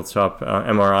of the world's top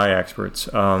MRI experts.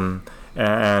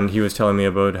 And he was telling me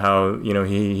about how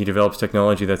he develops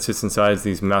technology that sits inside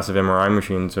these massive MRI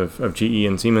machines of GE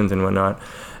and Siemens and whatnot,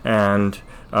 and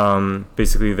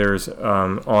basically there's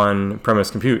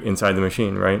on-premise compute inside the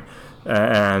machine, right?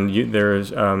 And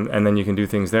then you can do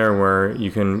things there where you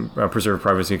can preserve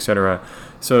privacy, etc.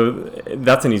 So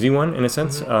that's an easy one in a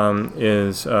sense.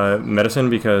 Is medicine,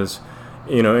 because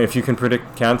if you can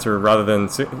predict cancer rather than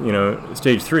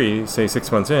stage 3, say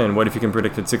 6 months in, what if you can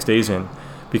predict it 6 days in?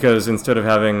 Because instead of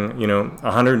having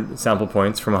 100 sample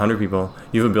points from 100 people,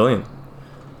 you have 1 billion.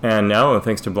 And now,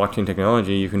 thanks to blockchain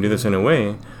technology, you can do this in a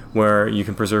way where you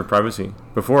can preserve privacy.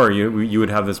 Before, you would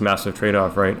have this massive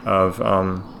trade-off, right? Of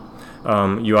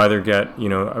you either get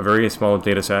a very small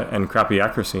data set and crappy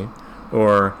accuracy,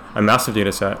 or a massive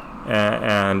data set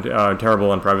and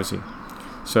terrible on privacy.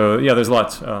 So yeah, there's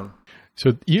lots.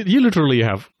 So you literally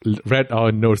have read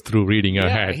our notes through reading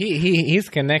ahead. He's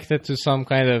connected to some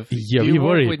kind of. Yeah, do you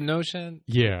work worry. with Notion?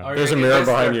 Yeah. There's a mirror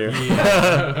behind you.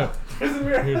 There's a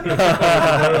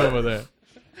mirror over there.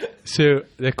 So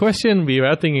the question we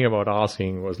were thinking about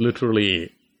asking was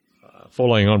literally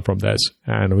following on from this,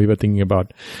 and we were thinking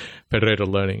about federated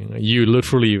learning. You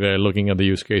literally were looking at the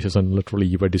use cases, and literally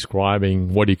you were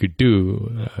describing what you could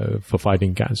do for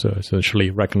fighting cancer, essentially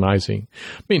recognizing,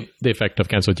 the effect of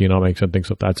cancer genomics and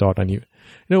things of that sort. And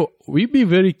we'd be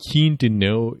very keen to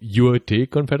know your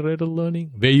take on federated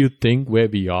learning. Where you think where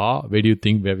we are, where do you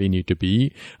think where we need to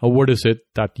be, or what is it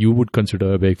that you would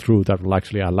consider a breakthrough that will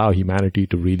actually allow humanity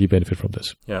to really benefit from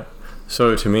this? Yeah.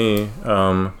 So to me,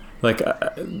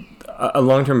 a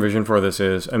long-term vision for this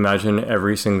is imagine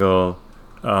every single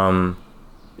model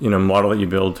that you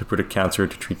build to predict cancer,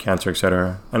 to treat cancer,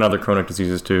 etc., and other chronic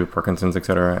diseases to Parkinson's,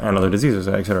 etc., and other diseases,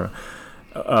 etc.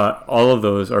 All of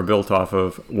those are built off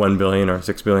of 1 billion or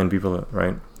 6 billion people,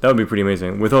 right? That would be pretty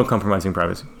amazing without compromising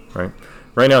privacy, right?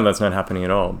 Right now, that's not happening at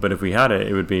all. But if we had it,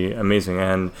 it would be amazing.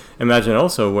 And imagine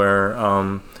also where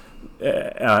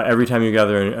every time you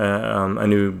gather a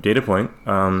new data point,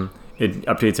 it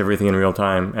updates everything in real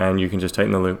time, and you can just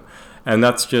tighten the loop. And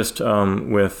that's just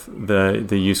with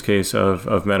the use case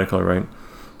of medical, right?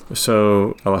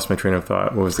 So I lost my train of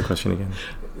thought. What was the question again?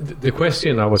 The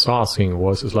question I was asking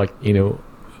was, what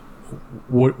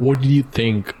do you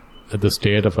think the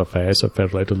state of affairs of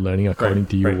federated learning according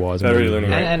to you was? Federated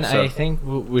learning, right. And I think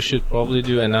we should probably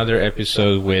do another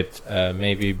episode with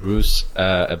maybe Bruce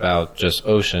about just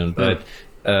Ocean, but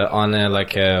on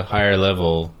a higher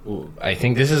level. I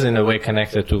think this is in a way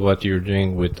connected to what you're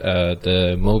doing with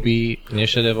the Mobi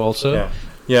initiative also.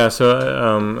 Yeah, so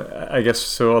I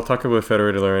guess I'll talk about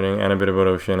federated learning and a bit about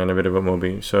Ocean and a bit about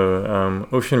Mobi. So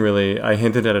Ocean, really, I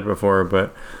hinted at it before,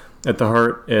 but at the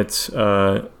heart, it's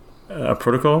a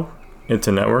protocol, it's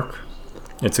a network,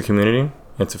 it's a community,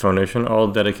 it's a foundation, all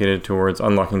dedicated towards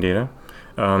unlocking data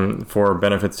for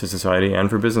benefits to society and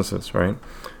for businesses, right?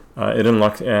 It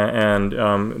unlocks, and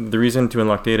the reason to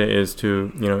unlock data is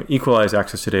to equalize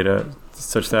access to data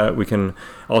such that we can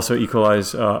also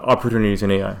equalize opportunities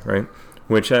in AI, right?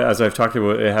 Which, as I've talked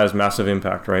about, it has massive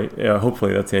impact, right?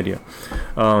 Hopefully, that's the idea.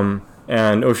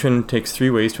 And Ocean takes 3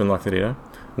 ways to unlock the data.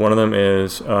 One of them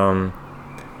is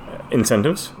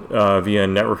incentives via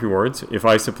network rewards. If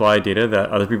I supply data that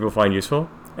other people find useful,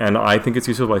 and I think it's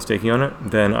useful by staking on it,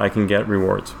 then I can get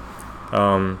rewards.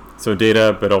 So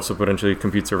data, but also potentially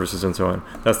compute services and so on.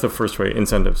 That's the first way,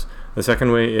 incentives. The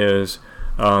second way is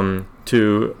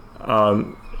to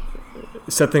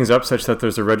set things up such that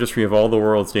there's a registry of all the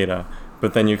world's data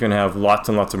but then you can have lots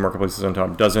and lots of marketplaces on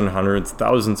top, dozens, hundreds,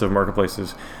 thousands of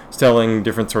marketplaces selling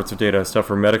different sorts of data, stuff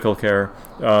for medical care,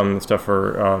 stuff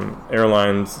for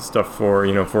airlines, stuff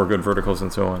for, for good verticals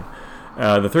and so on.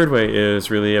 The third way is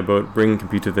really about bringing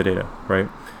compute to the data, right?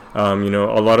 A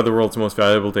lot of the world's most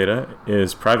valuable data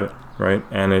is private, right?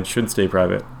 And it should stay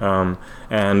private.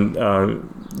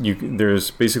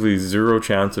 There's basically zero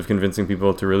chance of convincing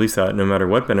people to release that, no matter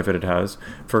what benefit it has,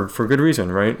 for good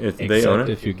reason, right? They own it.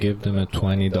 If you give them a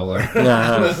 $20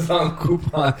 Amazon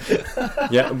coupon.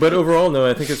 Yeah, but overall, no,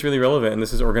 I think it's really relevant. And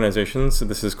this is organizations,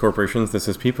 this is corporations, this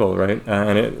is people, right?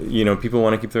 People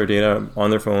want to keep their data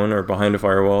on their phone or behind a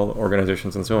firewall,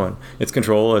 organizations and so on. It's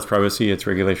control, it's privacy, it's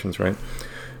regulations, right?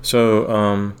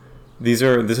 So this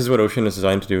is what Ocean is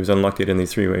designed to do, is unlock data in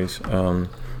these three ways: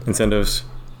 incentives,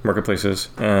 marketplaces,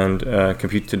 and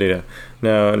compute to data.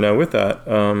 Now with that,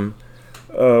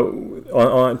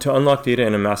 to unlock data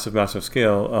in a massive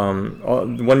scale,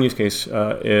 one use case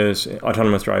is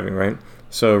autonomous driving, right?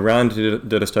 So Rand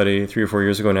did a study 3 or 4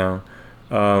 years ago now,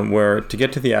 where to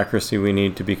get to the accuracy we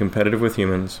need to be competitive with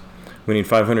humans, we need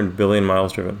 500 billion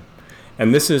miles driven.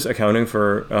 And this is accounting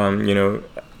for,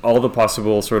 all the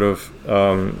possible sort of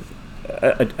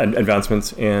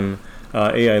advancements in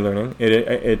AI learning.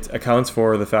 It accounts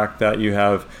for the fact that you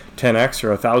have 10x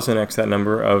or 1,000x that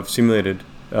number of simulated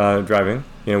driving,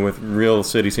 with real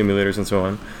city simulators and so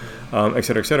on, et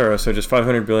cetera, et cetera. So just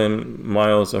 500 billion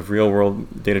miles of real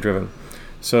world data driven.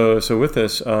 So with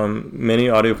this, many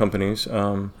audio companies,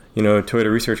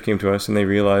 Toyota Research came to us and they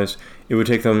realized it would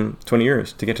take them 20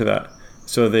 years to get to that.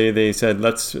 So they said,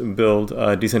 let's build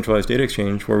a decentralized data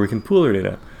exchange where we can pool our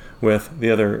data with the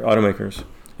other automakers.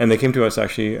 And they came to us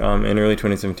actually in early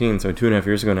 2017, so 2.5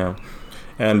 years ago now.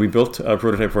 And we built a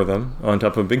prototype for them on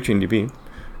top of BigChainDB.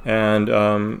 And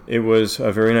it was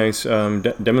a very nice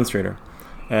demonstrator.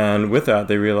 And with that,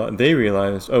 they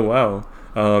realized, oh, wow,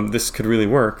 this could really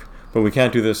work, but we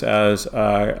can't do this as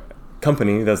a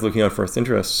company that's looking out for its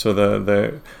interests. So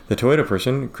the Toyota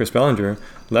person, Chris Ballinger,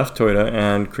 left Toyota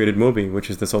and created Mobi, which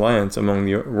is this alliance among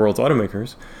the world's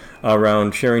automakers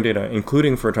around sharing data,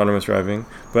 including for autonomous driving,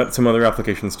 but some other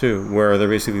applications too, where they're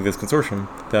basically this consortium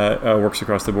that works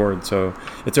across the board. So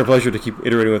it's our pleasure to keep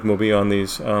iterating with Mobi on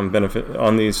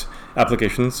these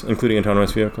applications, including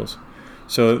autonomous vehicles.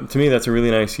 So to me, that's a really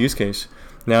nice use case.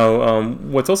 Now,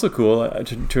 what's also cool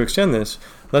to extend this,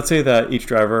 let's say that each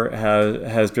driver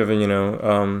has driven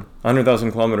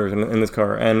 100,000 kilometers in this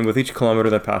car, and with each kilometer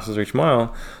that passes or each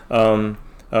mile,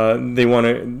 they want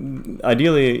to,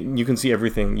 ideally you can see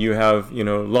everything. You have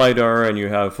LiDAR and you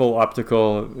have full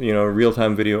optical,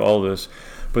 real-time video, all this,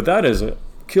 but that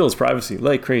kills privacy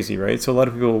like crazy, right? So a lot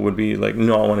of people would be like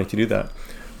not wanting to do that.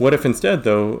 What if instead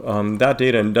though that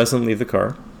data doesn't leave the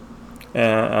car?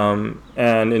 And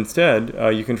instead,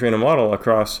 you can train a model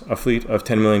across a fleet of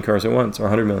 10 million cars at once, or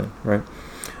 100 million, right?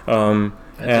 And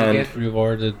get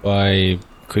rewarded by,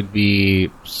 could be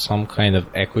some kind of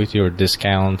equity or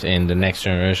discount in the next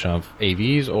generation of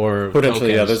AVs, or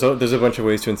potentially, tokens. yeah. There's a bunch of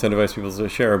ways to incentivize people to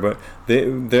share, but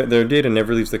their data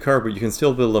never leaves the car, but you can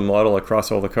still build a model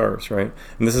across all the cars, right?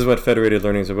 And this is what federated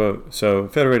learning is about. So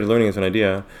federated learning is an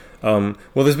idea. Well,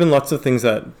 there's been lots of things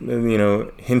that,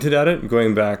 hinted at it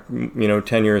going back,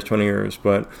 10 years, 20 years,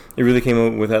 but it really came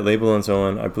out with that label and so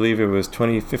on. I believe it was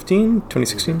 2015,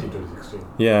 2016? 2016.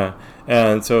 Yeah.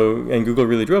 And Google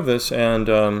really drove this, and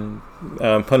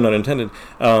pun not intended.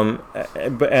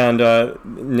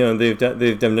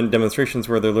 They've done demonstrations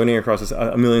where they're learning across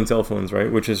 1 million cell phones,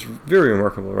 right? Which is very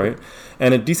remarkable, right?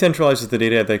 And it decentralizes the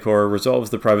data at their core,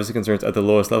 resolves the privacy concerns at the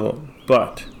lowest level.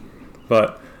 But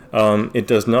it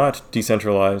does not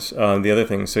decentralize the other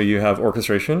things. So you have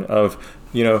orchestration of,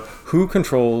 who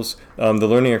controls the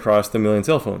learning across the 1 million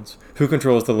cell phones? Who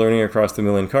controls the learning across the 1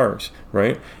 million cars,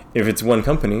 right? If it's one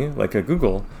company, like a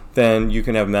Google, then you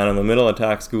can have man-in-the-middle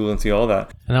attacks, Google, and see all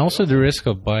that. And also the risk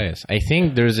of bias. I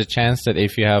think there's a chance that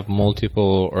if you have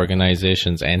multiple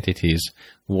organizations, entities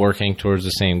working towards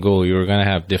the same goal, you're going to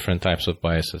have different types of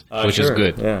biases, which is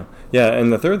good. Yeah.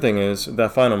 And the third thing is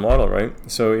that final model, right?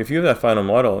 So if you have that final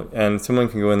model and someone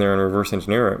can go in there and reverse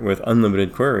engineer it with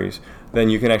unlimited queries, then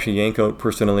you can actually yank out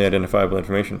personally identifiable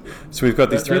information. So we've got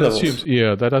these three levels.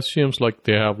 That assumes like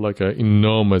they have like an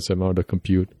enormous amount of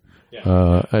compute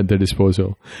at their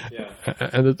disposal. Yeah.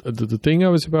 And the thing I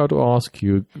was about to ask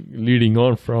you, leading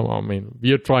on from,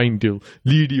 we are trying to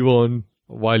lead you on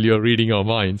while you're reading our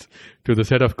minds to the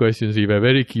set of questions we were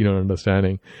very keen on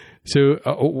understanding. So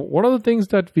one of the things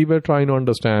that we were trying to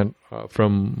understand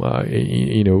from,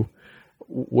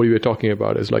 what you were talking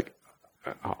about is like,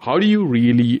 how do you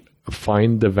really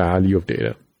find the value of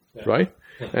data, right?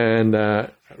 And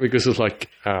Because it's like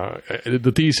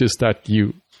the thesis that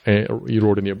you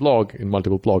wrote in your blog, in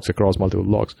multiple blogs, across multiple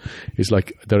blogs, is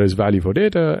like there is value for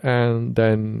data, and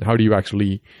then how do you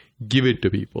actually give it to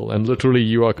people? And literally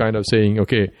you are kind of saying,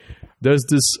 okay, there's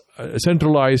this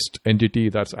centralized entity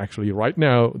that's actually right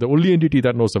now the only entity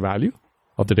that knows the value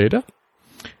of the data.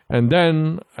 And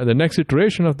then the next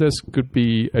iteration of this could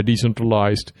be a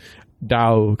decentralized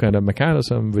DAO kind of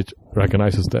mechanism which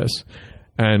recognizes this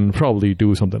and probably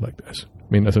do something like this. I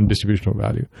mean, as a distribution of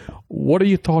value. What are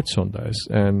your thoughts on this,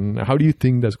 and how do you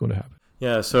think that's going to happen?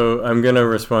 Yeah, so I'm going to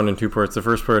respond in two parts. The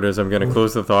first part is I'm going to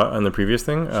close the thought on the previous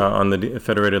thing, on the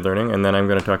federated learning, and then I'm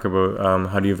going to talk about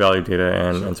how do you value data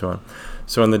and so on.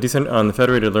 So on the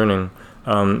federated learning,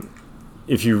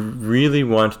 if you really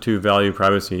want to value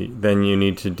privacy, then you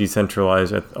need to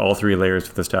decentralize at all three layers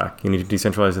of the stack. You need to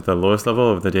decentralize at the lowest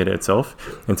level of the data itself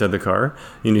inside the car.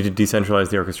 You need to decentralize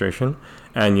the orchestration,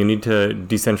 and you need to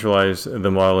decentralize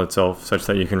the model itself such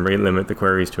that you can rate limit the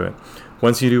queries to it.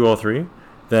 Once you do all three,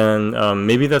 then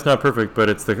maybe that's not perfect, but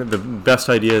it's the best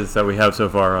ideas that we have so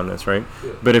far on this, right?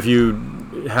 Yeah. But if you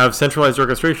have centralized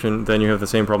orchestration, then you have the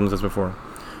same problems as before.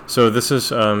 So this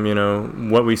is,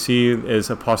 what we see is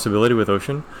a possibility with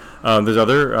Ocean. There's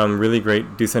other really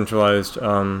great decentralized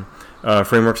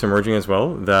frameworks emerging as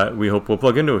well that we hope will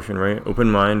plug into Ocean, right?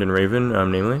 OpenMind and Raven,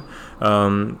 namely.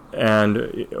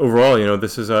 And overall,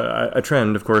 this is a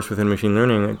trend, of course, within machine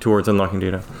learning towards unlocking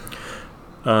data.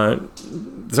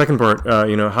 The second part,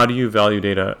 how do you value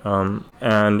data?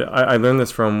 And I learned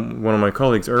this from one of my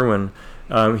colleagues, Erwin.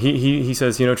 He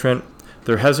says, Trent,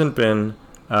 there hasn't been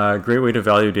a great way to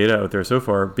value data out there so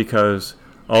far because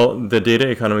all the data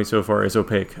economy so far is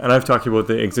opaque. And I've talked about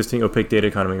the existing opaque data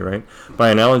economy, right?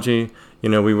 By analogy,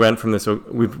 we went from this,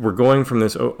 we're going from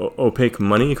this opaque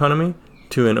money economy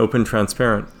to an open,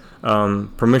 transparent,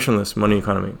 permissionless money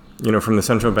economy, from the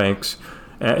central banks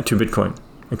to Bitcoin,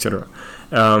 etc.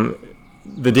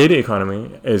 The data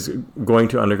economy is going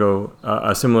to undergo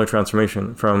a similar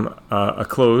transformation from a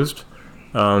closed,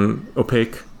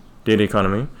 opaque data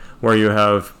economy where you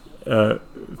have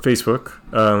Facebook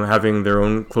having their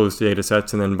own closed data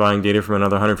sets and then buying data from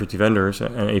another 150 vendors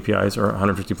and APIs, or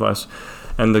 150 plus,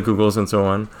 and the Googles and so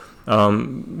on,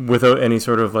 without any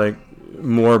sort of like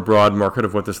more broad market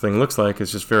of what this thing looks like.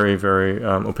 It's just very, very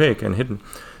opaque and hidden,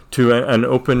 to an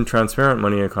open, transparent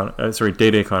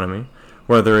data economy,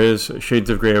 where there is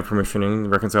shades of gray of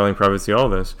permissioning, reconciling privacy, all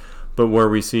this, but where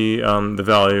we see the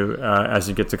value as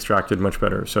it gets extracted much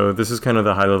better. So this is kind of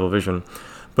the high-level vision.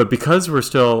 But because we're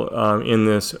still in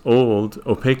this old,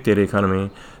 opaque data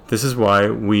economy, this is why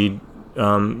we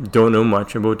don't know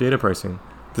much about data pricing.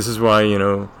 This is why,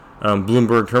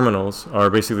 Bloomberg terminals are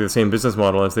basically the same business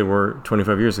model as they were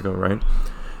 25 years ago, right?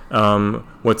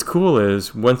 What's cool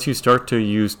is once you start to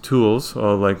use tools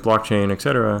like blockchain,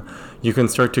 etc., you can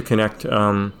start to connect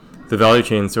the value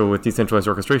chain. So with decentralized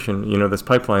orchestration, this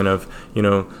pipeline of,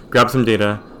 grab some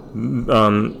data,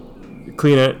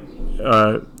 clean it,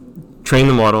 train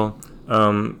the model,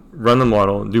 run the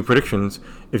model, do predictions.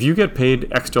 If you get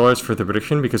paid X dollars for the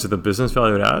prediction because of the business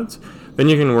value it adds, then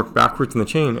you can work backwards in the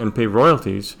chain and pay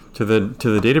royalties to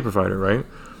the data provider, right?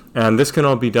 And this can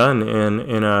all be done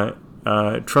in a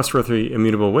trustworthy,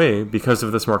 immutable way because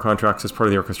of the smart contracts as part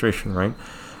of the orchestration, right?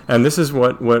 And this is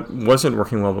what wasn't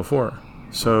working well before.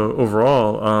 So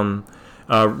overall,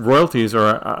 royalties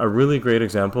are a really great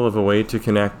example of a way to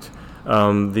connect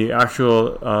the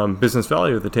actual business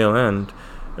value at the tail end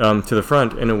to the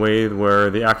front in a way where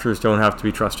the actors don't have to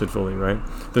be trusted fully, right?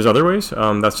 There's other ways.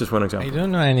 That's just one example. I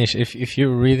don't know, Anish, if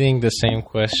you're reading the same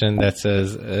question that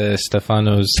says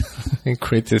Stefano's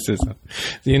criticism.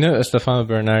 Stefano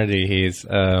Bernardi, he's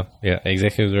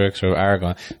executive director of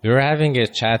Aragon. We were having a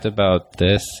chat about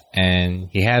this, and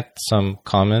he had some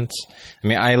comments. I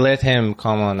mean, I let him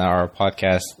come on our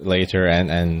podcast later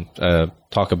and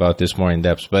talk about this more in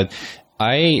depth, but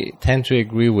I tend to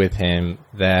agree with him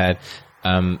that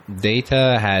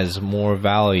data has more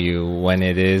value when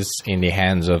it is in the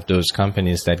hands of those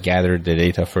companies that gather the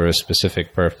data for a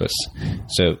specific purpose.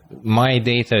 So my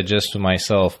data just to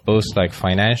myself, both like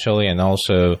financially and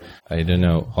also, I don't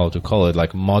know how to call it,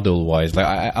 like model wise,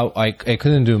 like I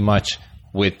couldn't do much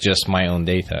with just my own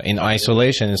data. In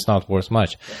isolation, it's not worth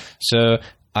much. So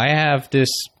I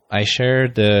share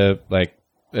the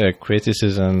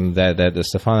criticism that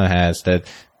Stefano has that,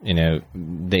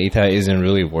 data isn't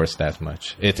really worth that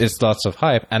much. It's lots of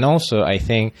hype. And also, I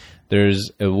think there's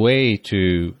a way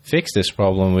to fix this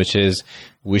problem, which is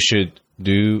we should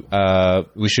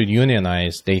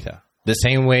unionize data. The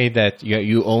same way that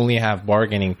you only have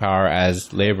bargaining power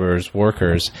as laborers,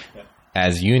 workers,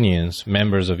 as unions,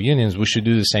 members of unions, we should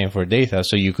do the same for data.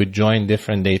 So you could join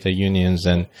different data unions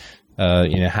and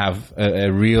have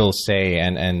a real say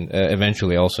and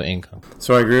eventually also income.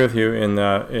 So I agree with you in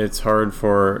that it's hard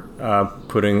for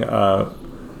putting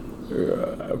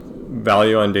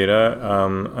value on data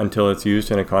until it's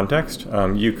used in a context.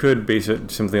 You could base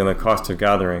it simply on the cost of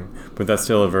gathering, but that's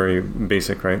still a very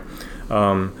basic, right?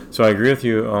 So I agree with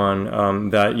you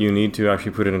on that you need to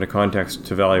actually put it into context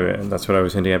to value it, and that's what I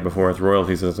was hinting at before with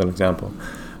royalties as an example.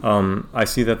 I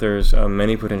see that there's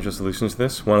many potential solutions to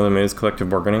this. One of them is collective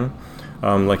bargaining,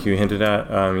 like you hinted at.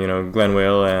 Glenn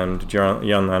Whale and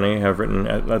Jan Lani have written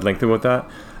at length about that.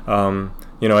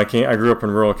 I grew up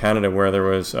in rural Canada where there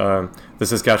was the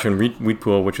Saskatchewan wheat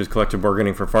pool, which is collective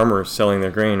bargaining for farmers selling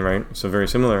their grain, right? So very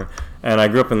similar. And I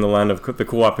grew up in the land of the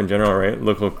co-op in general, right?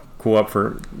 Local co-op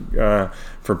for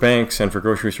banks and for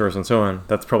grocery stores and so on.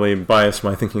 That's probably biased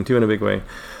my thinking too in a big way.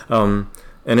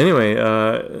 And anyway,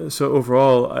 so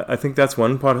overall, I think that's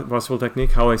one possible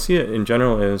technique. How I see it in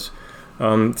general is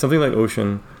something like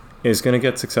Ocean is going to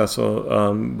get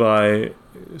successful by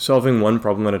solving one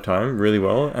problem at a time really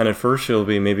well. And at first, it'll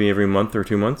be maybe every month or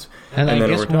 2 months. And I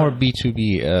guess more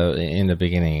B2B in the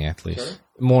beginning, at least. Sure.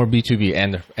 More B2B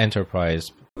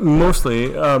enterprise. Mostly,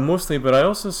 but I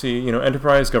also see,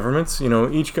 enterprise governments,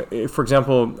 each, for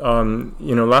example,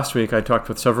 last week I talked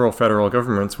with several federal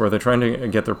governments where they're trying to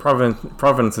get their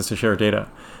provinces to share data,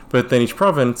 but then each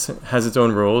province has its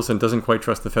own rules and doesn't quite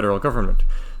trust the federal government.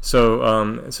 So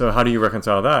how do you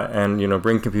reconcile that? And,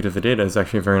 bring compute to the data is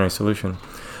actually a very nice solution.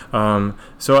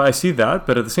 So I see that,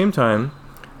 but at the same time,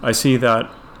 I see that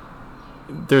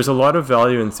there's a lot of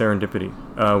value in serendipity,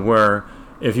 where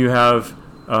if you have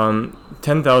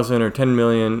 10,000 or 10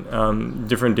 million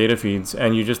different data feeds,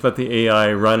 and you just let the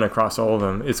AI run across all of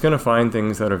them, it's going to find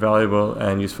things that are valuable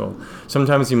and useful.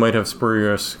 Sometimes you might have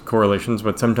spurious correlations,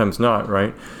 but sometimes not,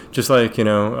 right? Just like,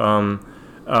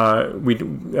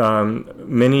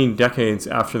 many decades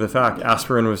after the fact,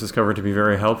 aspirin was discovered to be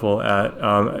very helpful at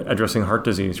addressing heart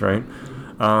disease, right?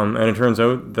 And it turns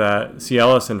out that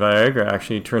Cialis and Viagra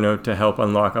actually turn out to help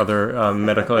unlock other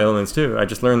medical ailments too. I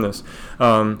just learned this.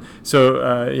 From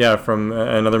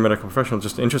another medical professional,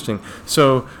 just interesting.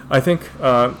 So I think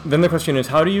then the question is,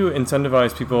 how do you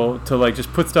incentivize people to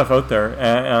just put stuff out there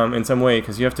in some way,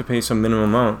 because you have to pay some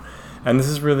minimum amount. And this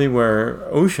is really where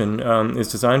Ocean is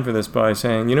designed for this, by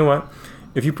saying, you know what?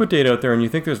 If you put data out there and you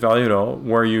think there's value at all,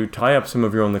 where you tie up some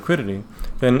of your own liquidity,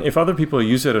 then if other people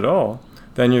use it at all,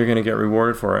 then you're going to get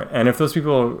rewarded for it. And if those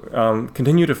people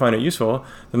continue to find it useful,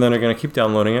 then they're going to keep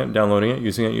downloading it,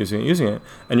 using it,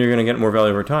 and you're going to get more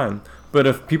value over time. But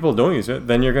if people don't use it,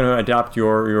 then you're going to adapt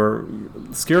your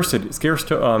scarce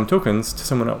tokens to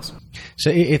someone else. So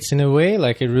it's in a way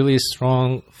like a really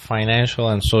strong financial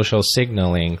and social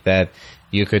signaling that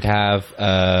you could have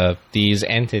these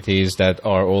entities that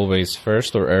are always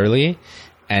first or early,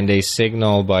 and they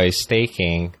signal by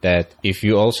staking that if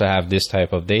you also have this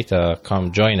type of data,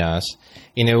 come join us.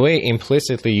 In a way,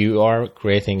 implicitly, you are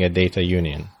creating a data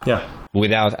union. Yeah.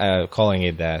 Without calling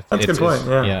it that. That's a good point.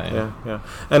 Yeah.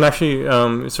 And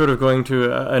actually, sort of going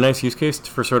to a nice use case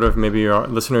for sort of maybe your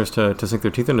listeners to sink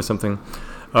their teeth into something.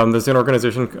 There's an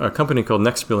organization, a company called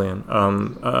Next Billion,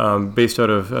 based out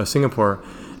of Singapore.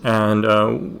 And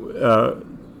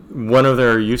one of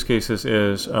their use cases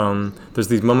is there's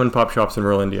these mom and pop shops in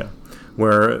rural India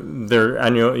where their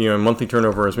annual, monthly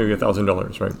turnover is maybe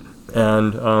 $1,000, right?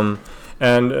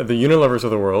 And the Unilevers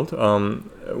of the world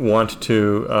want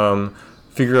to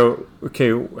figure out,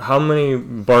 okay, how many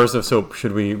bars of soap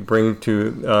should we bring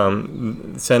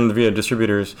to send via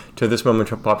distributors to this mom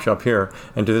and pop shop here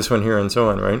and to this one here and so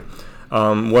on, right?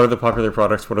 What are the popular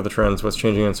products? What are the trends? What's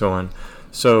changing and so on?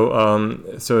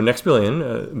 So Next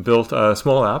Billion built a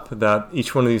small app that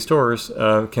each one of these stores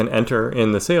can enter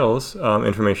in the sales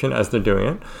information as they're doing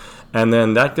it. And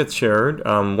then that gets shared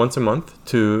once a month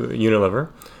to Unilever.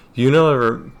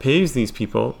 Unilever pays these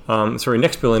people,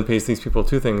 Next Billion pays these people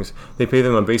two things. They pay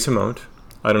them a base amount,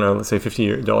 I don't know, let's say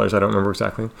 $50, I don't remember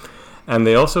exactly. And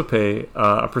they also pay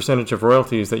a percentage of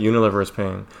royalties that Unilever is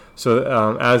paying. So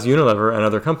as Unilever and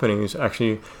other companies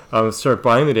actually start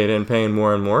buying the data and paying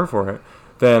more and more for it,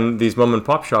 then these mom and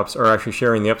pop shops are actually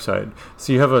sharing the upside.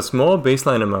 So you have a small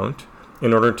baseline amount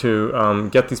in order to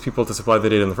get these people to supply the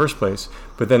data in the first place.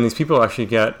 But then these people actually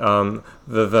get the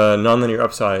nonlinear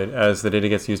upside as the data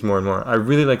gets used more and more. I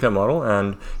really like that model.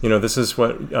 And, this is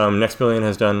what Next Billion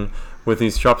has done with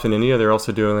these shops in India. They're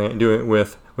also doing it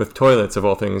with toilets, of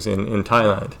all things, in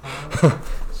Thailand.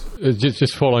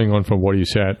 just following on from what you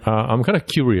said, I'm kind of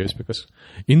curious because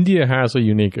India has a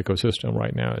unique ecosystem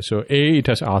right now. So A, it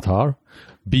has Aadhaar.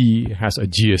 B, has a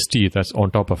GST that's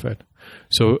on top of it.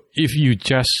 So if you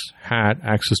just had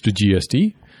access to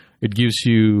GST, it gives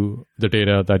you the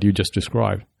data that you just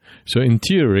described. So in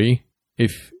theory,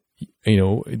 if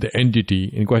the entity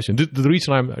in question, the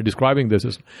reason I'm describing this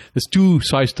is there's two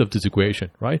sides of this equation,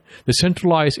 right? The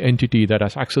centralized entity that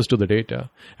has access to the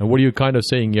data, and what you're kind of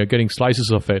saying, you're getting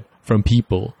slices of it from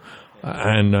people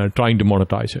and trying to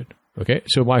monetize it. Okay,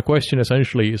 so my question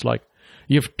essentially is like,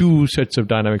 you have two sets of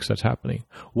dynamics that's happening.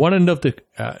 One end of the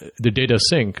data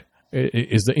sink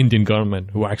is the Indian government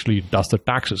who actually does the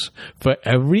taxes. For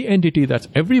every entity, that's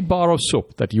every bar of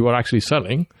soap that you are actually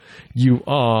selling, you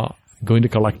are going to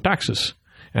collect taxes,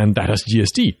 and that has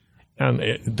GST.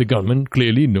 And the government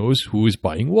clearly knows who is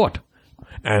buying what.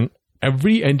 And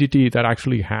every entity that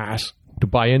actually has to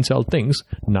buy and sell things,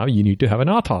 now you need to have an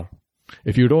Aadhaar.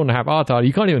 If you don't have Aadhaar,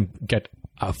 you can't even get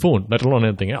a phone, let alone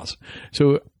anything else.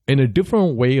 So in a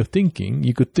different way of thinking,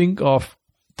 you could think of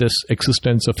this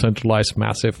existence of centralized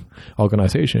massive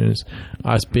organizations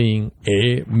as being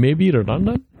maybe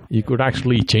redundant. You could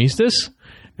actually change this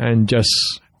and just,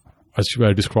 as you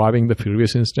were describing the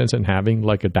previous instance, and having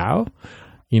like a DAO,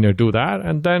 do that.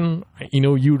 And then,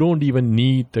 you don't even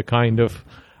need the kind of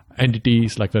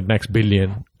entities like the next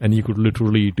billion, and you could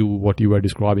literally do what you were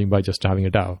describing by just having a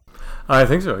DAO. I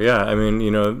think so, yeah. I mean,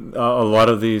 a lot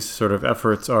of these sort of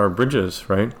efforts are bridges,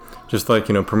 right? Just like,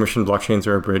 permission blockchains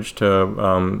are a bridge to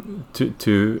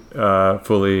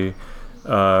fully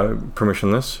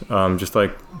permissionless, just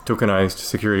like tokenized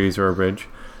securities are a bridge.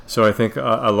 So I think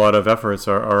a lot of efforts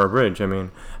are a bridge. I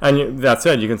mean, and that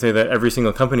said, you can say that every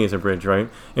single company is a bridge, right?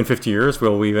 In 50 years,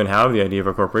 will we even have the idea of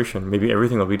a corporation? Maybe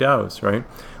everything will be DAOs, right?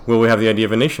 Will we have the idea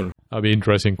of a nation? That'll be an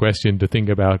interesting question to think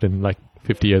about in like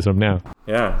 50 years from now.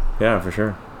 Yeah, for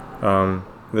sure.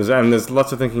 There's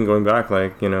lots of thinking going back,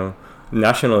 like,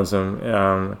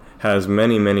 nationalism has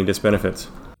many, many disbenefits.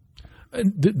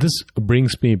 This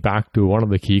brings me back to one of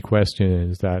the key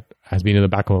questions that has been in the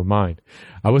back of my mind.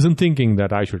 I wasn't thinking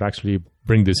that I should actually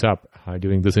bring this up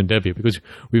during this interview, because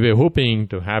we were hoping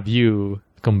to have you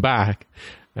come back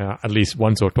at least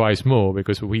once or twice more,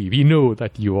 because we know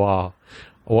that you are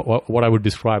what I would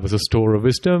describe as a store of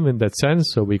wisdom in that sense.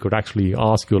 So we could actually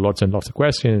ask you lots and lots of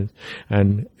questions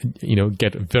and,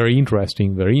 get very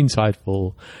interesting, very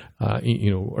insightful,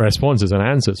 responses and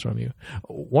answers from you.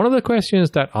 One of the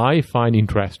questions that I find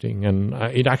interesting, and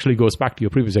it actually goes back to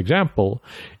your previous example,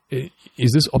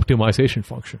 is this optimization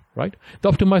function, right?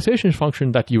 The optimization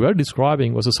function that you were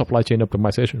describing was a supply chain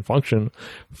optimization function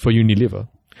for Unilever.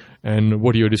 And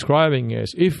what you're describing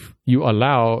is if you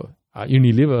allow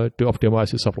Unilever to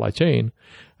optimize your supply chain,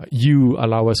 you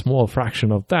allow a small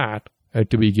fraction of that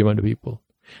to be given to people.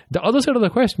 The other side of the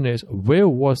question is, where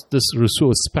was this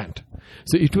resource spent?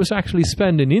 So it was actually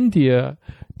spent in India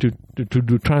to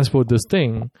transport this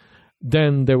thing.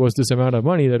 Then there was this amount of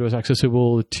money that was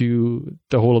accessible to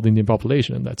the whole of the Indian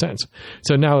population in that sense.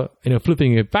 So now,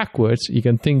 flipping it backwards, you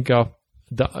can think of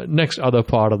the next other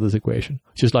part of this equation,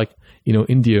 which is like,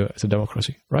 India is a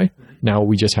democracy, right? Now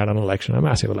we just had an election, a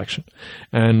massive election.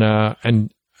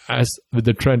 And as with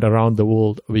the trend around the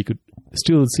world, we could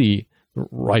still see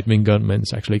right-wing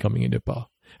governments actually coming into power.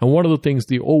 And one of the things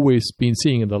they've always been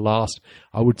seeing in the last,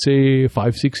 I would say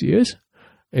 5-6 years,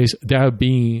 is they have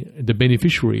been the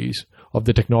beneficiaries of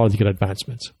the technological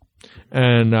advancements.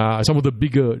 And some of the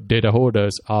bigger data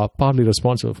holders are partly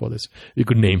responsible for this. You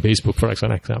could name Facebook for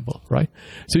an example, right?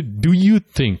 So do you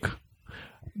think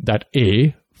that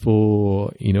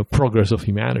for progress of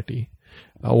humanity,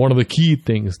 one of the key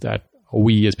things that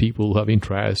we as people who have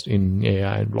interest in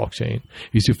AI and blockchain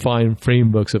is to find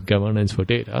frameworks of governance for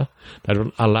data that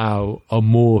will allow a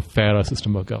more fairer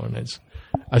system of governance,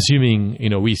 assuming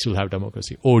we still have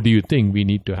democracy? Or do you think we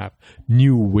need to have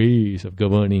new ways of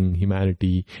governing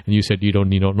humanity? And you said you don't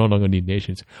need no longer need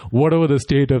nations. Whatever the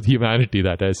state of humanity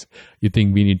that is, you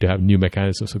think we need to have new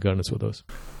mechanisms of governance for those?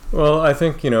 Well, I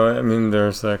think,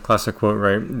 there's a classic quote,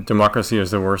 right? Democracy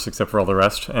is the worst except for all the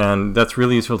rest. And that's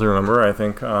really useful to remember. I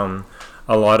think a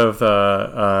lot of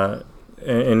the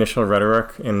initial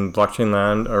rhetoric in blockchain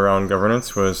land around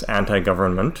governance was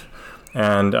anti-government.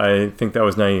 And I think that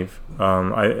was naive.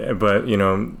 But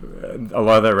a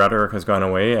lot of that rhetoric has gone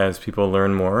away as people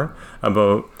learn more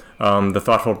about the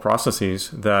thoughtful processes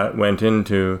that went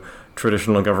into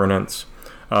traditional governance.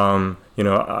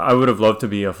 I would have loved to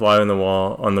be a fly on the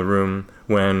wall on the room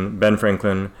when Ben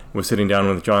Franklin was sitting down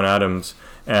with John Adams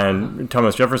and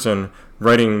Thomas Jefferson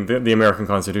writing the American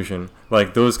Constitution.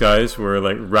 Like, those guys were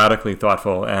like radically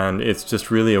thoughtful, and it's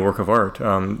just really a work of art.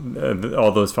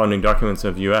 All those founding documents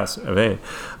of U.S. of A.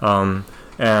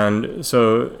 And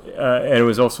so, and it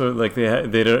was also like they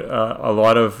did a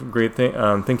lot of great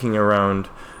thinking around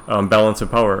balance of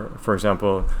power. For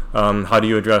example, how do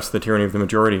you address the tyranny of the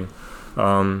majority?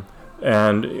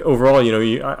 And overall,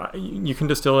 you can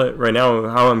distill it right now,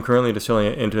 how I'm currently distilling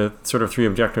it, into sort of three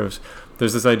objectives.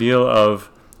 There's this ideal of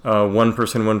one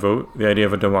person, one vote, the idea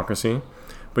of a democracy.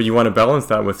 But you want to balance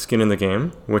that with skin in the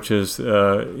game, which is,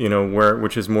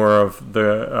 which is more of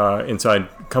the inside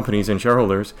companies and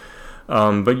shareholders.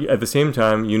 But at the same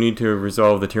time, you need to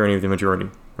resolve the tyranny of the majority,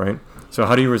 right? So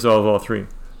how do you resolve all three,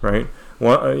 right?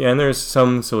 And there's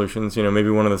some solutions. Maybe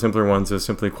one of the simpler ones is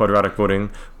simply quadratic voting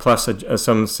plus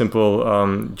some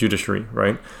simple judiciary,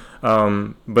 right?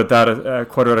 But that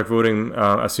quadratic voting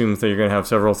assumes that you're going to have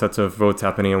several sets of votes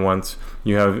happening at once.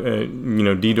 You have,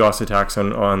 DDoS attacks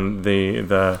on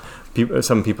the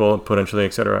some people potentially,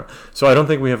 etc. So I don't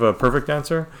think we have a perfect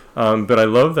answer, but I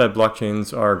love that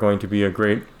blockchains are going to be a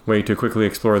great way to quickly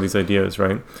explore these ideas,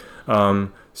 right?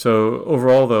 So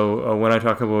overall, though, when I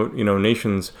talk about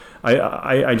nations,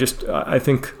 I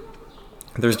think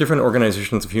there's different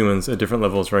organizations of humans at different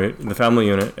levels, right? The family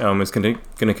unit is going to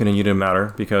continue to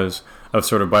matter because of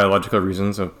sort of biological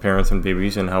reasons of parents and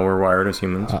babies and how we're wired as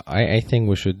humans. I think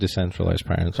we should decentralize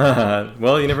parents.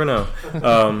 Well, you never know.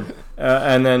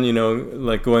 And then,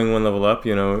 like going one level up,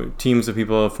 teams of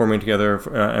people forming together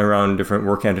around different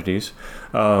work entities.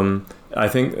 I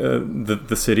think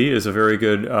the city is a very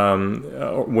good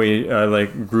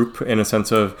group, in a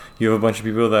sense of you have a bunch of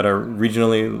people that are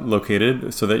regionally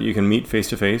located so that you can meet face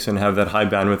to face and have that high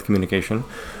bandwidth communication.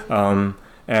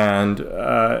 And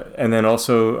then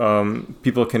also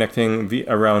people connecting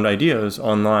around ideas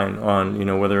online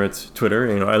on whether it's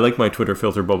Twitter. I like my Twitter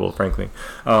filter bubble, frankly,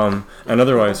 and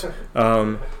otherwise.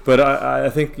 But I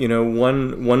think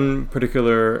one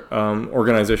particular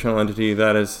organizational entity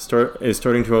that is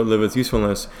starting to outlive its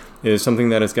usefulness is something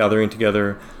that is gathering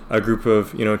together a group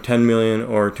of 10 million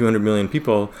or 200 million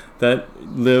people that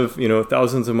live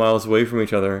thousands of miles away from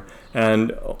each other,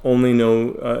 and only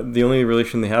know the only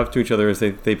relation they have to each other is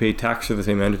they pay tax to the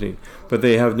same entity, but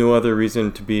they have no other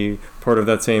reason to be part of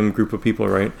that same group of people,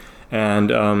 right?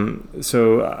 And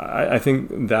so I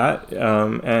think that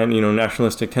and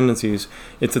nationalistic tendencies,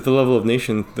 it's at the level of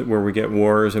nations where we get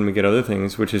wars and we get other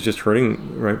things, which is just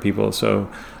hurting people. So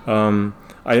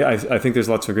I think there's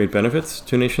lots of great benefits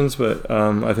to nations, but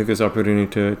I think there's opportunity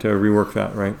to rework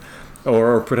that, right?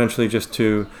 Or potentially just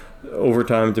to over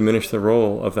time diminish the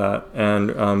role of that and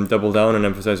double down on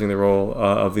emphasizing the role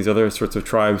of these other sorts of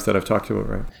tribes that I've talked about,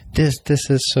 right? This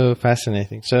is so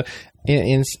fascinating. So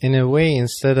in a way,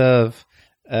 instead of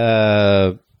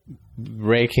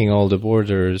breaking all the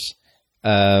borders,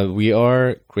 we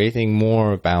are creating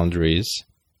more boundaries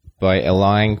by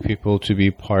allowing people to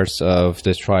be parts of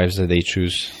the tribes that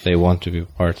they want to be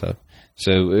part of.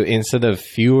 So instead of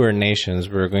fewer nations,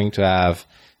 we're going to have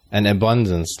an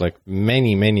abundance, like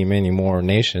many, many, many more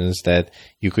nations that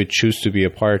you could choose to be a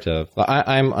part of.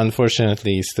 I'm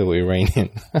unfortunately still Iranian,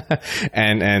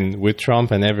 and with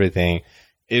Trump and everything,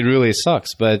 it really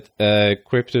sucks. But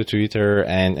crypto Twitter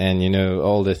and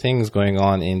all the things going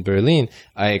on in Berlin,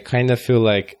 I kind of feel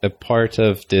like a part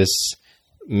of this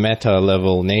meta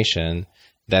level nation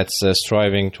that's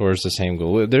striving towards the same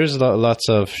goal. There's lots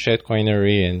of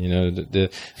shitcoinery and the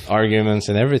arguments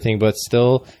and everything, but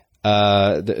still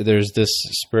there's this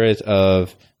spirit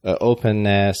of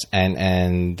openness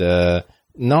and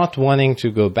not wanting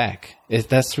to go back.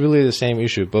 That's really the same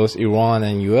issue. Both Iran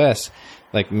and US,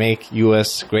 like make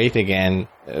US great again.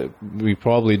 We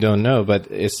probably don't know, but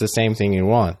it's the same thing in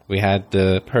Iran. We had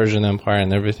the Persian Empire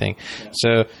and everything. Yeah.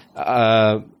 So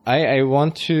I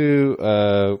want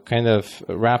to kind of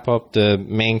wrap up the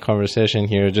main conversation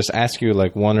here. Just ask you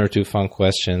like one or two fun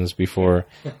questions before.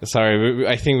 Sorry,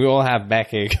 I think we all have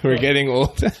backache. We're getting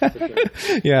old.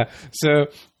 Yeah. So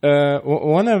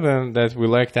one of them that we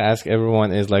like to ask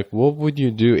everyone is like, what would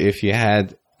you do if you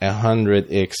had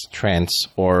 100x trends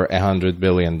or $100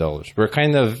 billion? We're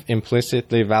kind of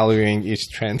implicitly valuing each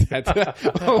trend at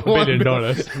 $1 billion.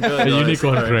 A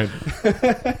unicorn trend.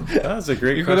 That's a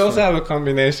great question. You could also have a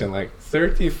combination, like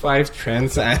 35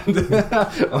 trends and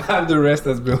I'll have the rest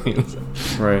as billions.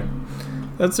 Right.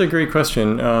 That's a great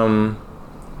question.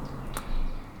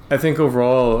 I think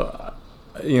overall,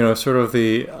 sort of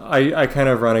I kind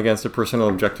of run against a personal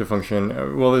objective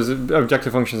function. Well, there's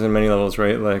objective functions in many levels,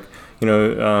 right? Like,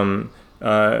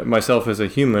 myself as a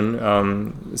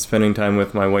human, spending time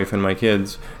with my wife and my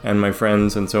kids and my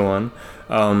friends and so on,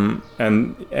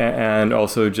 and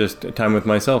also just time with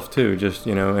myself too, just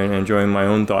and enjoying my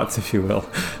own thoughts, if you will,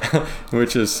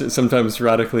 which is sometimes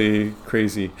radically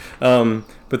crazy.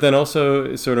 But then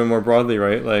also sort of more broadly,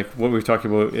 right? Like what we've talked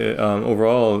about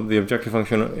overall, the objective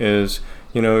function is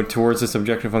towards this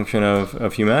objective function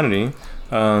of humanity.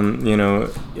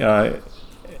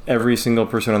 Every single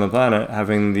person on the planet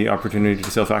having the opportunity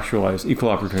to self-actualize, equal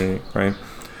opportunity, right?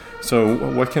 So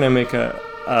what can I make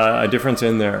a difference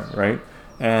in there, right?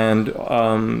 And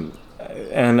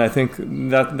I think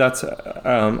that's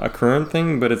a current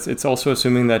thing, but it's also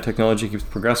assuming that technology keeps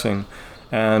progressing.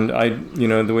 And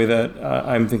the way that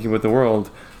I'm thinking about the world,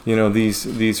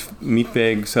 these meat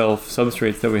bag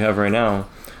self-substrates that we have right now,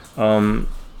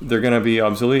 they're going to be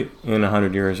obsolete in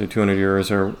 100 years or 200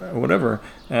 years or whatever.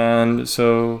 And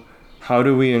so how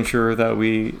do we ensure that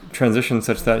we transition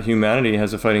such that humanity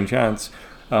has a fighting chance?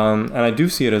 And I do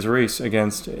see it as a race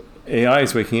against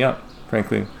AIs waking up,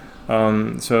 frankly.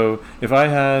 So if I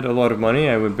had a lot of money,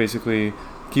 I would basically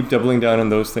keep doubling down on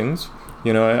those things.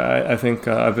 I think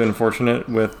I've been fortunate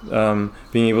with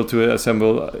being able to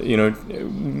assemble,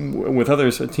 with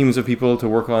others, teams of people to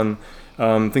work on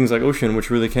things like Ocean,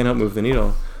 which really can help move the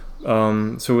needle.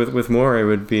 So with more, I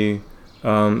would be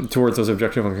towards those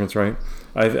objective functions, right?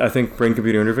 I think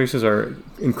brain-computer interfaces are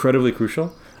incredibly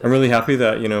crucial. I'm really happy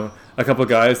that a couple of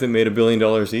guys that made $1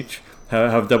 billion each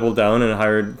have doubled down and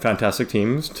hired fantastic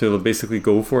teams to basically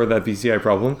go for that BCI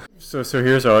problem. So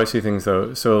here's how I see things,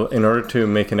 though. So in order to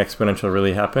make an exponential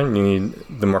really happen, you need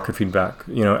the market feedback.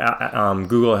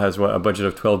 Google has a budget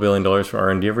of $12 billion for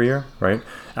R&D every year, right?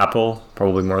 Apple,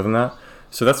 probably more than that.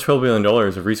 So that's $12 billion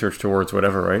of research towards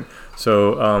whatever, right?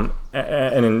 So,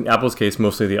 and in Apple's case,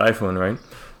 mostly the iPhone, right?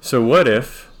 So what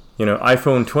if,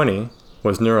 iPhone 20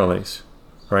 was Neuralink,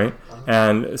 right?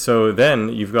 And so then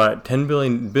you've got $10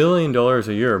 billion a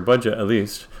year budget, at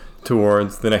least,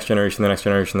 towards the next generation, the next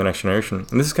generation, the next generation.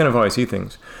 And this is kind of how I see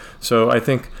things. So I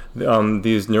think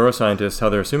these neuroscientists, how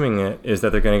they're assuming it, is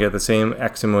that they're going to get the same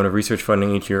X amount of research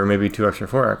funding each year, or maybe 2X or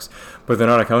 4X. But they're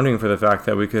not accounting for the fact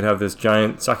that we could have this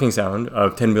giant sucking sound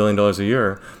of $10 billion a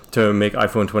year to make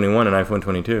iPhone 21 and iPhone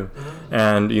 22.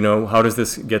 And, how does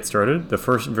this get started? The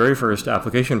very first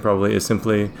application probably is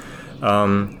simply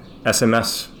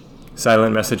SMS,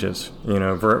 silent messages,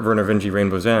 Werner Vinge,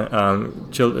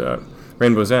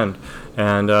 Rainbow's End.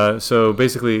 And so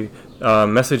basically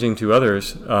messaging to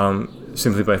others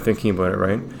simply by thinking about it,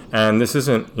 right? And this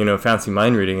isn't, fancy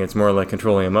mind reading. It's more like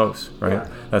controlling a mouse, right? Yeah.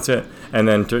 That's it. And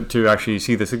then to actually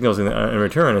see the signals in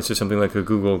return, it's just something like a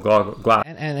Google Glass.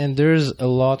 And there's a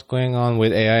lot going on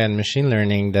with AI and machine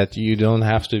learning that you don't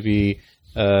have to be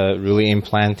really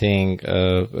implanting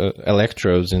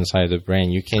electrodes inside the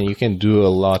brain. You can do a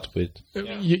lot with.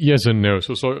 Yes and no.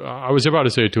 So I was about to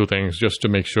say two things just to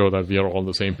make sure that we are all on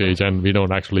the same page and we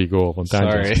don't actually go off on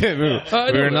tangents.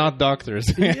 Sorry, we're not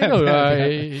doctors.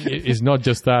 It's not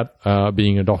just that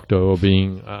being a doctor or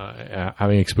being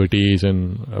having expertise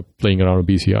and playing around with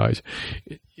BCIs.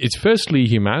 It's firstly,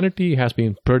 humanity has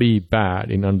been pretty bad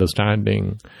in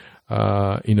understanding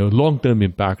long-term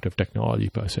impact of technology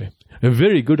per se. They're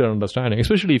very good at understanding,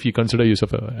 especially if you consider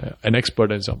yourself an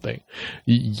expert in something.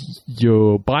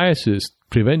 Your biases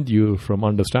prevent you from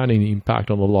understanding the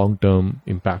impact on the long-term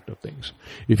impact of things.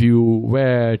 If you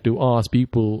were to ask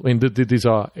people, these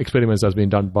are experiments that's been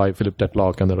done by Philip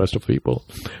Tetlock and the rest of people,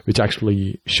 which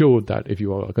actually showed that if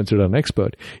you are considered an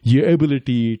expert, your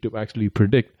ability to actually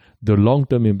predict the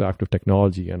long-term impact of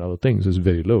technology and other things is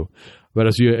very low.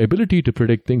 Whereas your ability to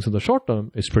predict things in the short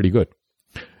term is pretty good.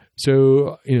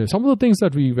 So, some of the things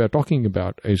that we were talking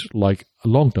about is like a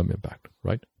long-term impact,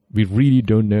 right? We really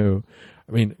don't know.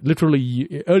 I mean,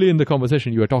 literally, early in the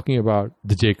conversation, you were talking about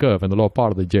the J-curve and the lower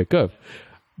part of the J-curve.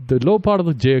 The lower part of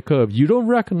the J-curve, you don't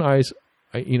recognize,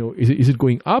 is it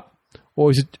going up or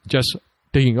is it just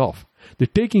taking off? The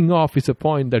taking off is a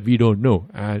point that we don't know.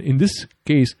 And in this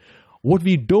case, what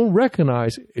we don't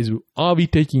recognize is, are we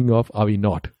taking off, are we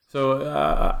not? So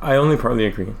I only partly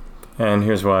agree. And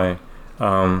here's why.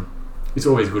 It's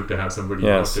always good to have somebody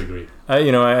else to agree.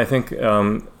 I think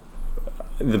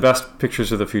the best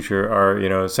pictures of the future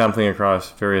are, sampling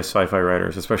across various sci-fi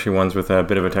writers, especially ones with a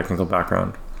bit of a technical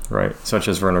background, right? Such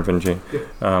as Werner Vinge,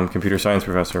 computer science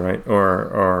professor, right?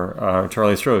 Or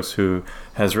Charlie Strauss, who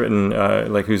has written,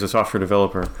 who's a software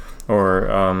developer,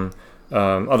 or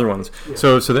other ones. Yeah.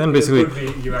 So then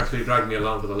basically, you actually dragged me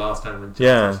along for the last time. When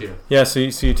So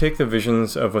you take the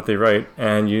visions of what they write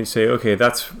and you say, okay,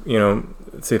 that's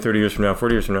say 30 years from now,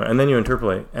 40 years from now, and then you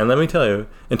interpolate. And let me tell you,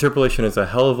 interpolation is a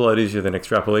hell of a lot easier than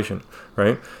extrapolation,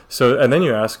 right? So, and then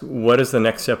you ask, what is the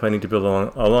next step I need to build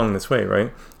along this way,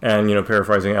 right? And,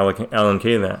 paraphrasing Alan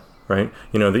Kay that, right?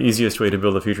 The easiest way to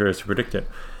build a future is to predict it.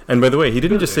 And by the way, he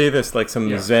didn't just say this like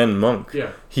some Zen monk.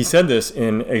 Yeah. He said this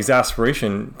in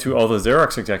exasperation to all the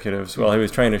Xerox executives while he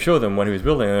was trying to show them what he was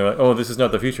building. And they're like, oh, this is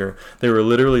not the future. They were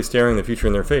literally staring the future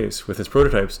in their face with his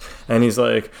prototypes. And he's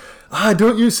like,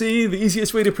 don't you see? The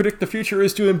easiest way to predict the future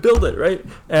is to build it, right?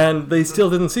 And they still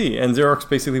didn't see. And Xerox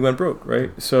basically went broke, right?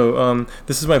 So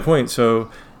this is my point. So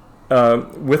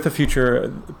with the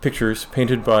future pictures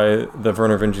painted by the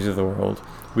Vernor Vinges of the world,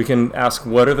 we can ask,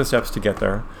 what are the steps to get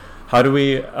there? How do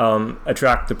we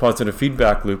attract the positive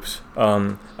feedback loops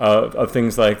of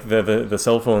things like the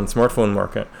cell phone, smartphone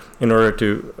market in order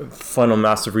to funnel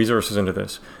massive resources into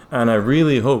this? And I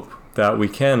really hope that we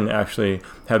can actually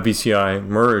have BCI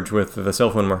merge with the cell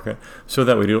phone market so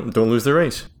that we don't lose the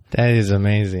race. That is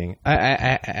amazing.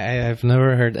 I've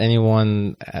never heard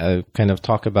anyone kind of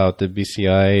talk about the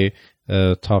BCI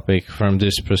topic from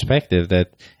this perspective,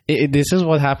 that this is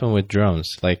what happened with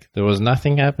drones. Like, there was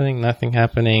nothing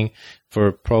happening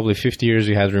for probably 50 years.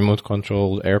 You had remote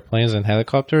controlled airplanes and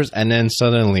helicopters, and then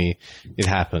suddenly it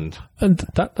happened. And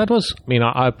that was,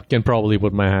 I can probably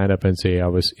put my hand up and say I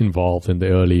was involved in the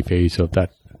early phase of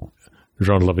that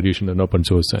drone evolution in open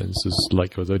source sense. It's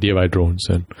like it was a DIY drones,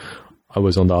 and I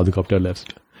was on the Arduino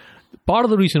list. Part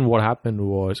of the reason what happened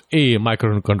was,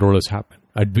 microcontrollers happened.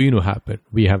 Arduino happened.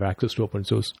 We have access to open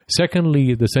source.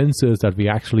 Secondly, the sensors that we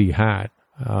actually had,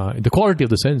 the quality of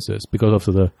the sensors, because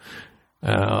of the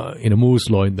Moore's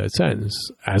law in that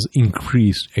sense, has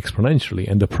increased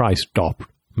exponentially, and the price dropped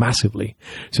massively.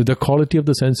 So the quality of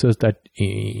the sensors that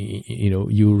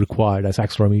you required as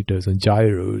accelerometers and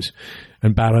gyros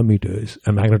and parameters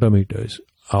and magnetometers,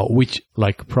 which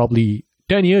like probably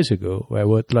 10 years ago were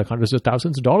worth like hundreds of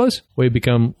thousands of dollars, we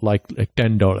become like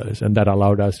 $10, and that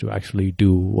allowed us to actually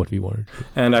do what we wanted.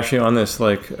 And actually on this,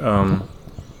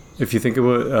 if you think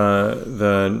about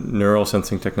the neural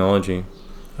sensing technology,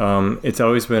 it's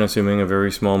always been assuming a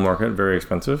very small market, very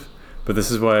expensive. But this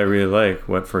is why I really like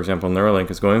what, for example,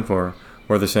 Neuralink is going for,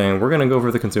 where they're saying, we're going to go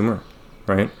for the consumer,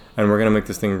 right? And we're going to make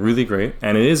this thing really great,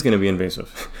 and it is going to be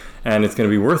invasive, and it's going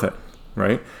to be worth it,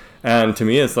 right? And to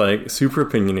me, it's like super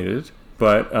opinionated,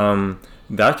 but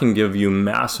that can give you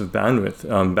massive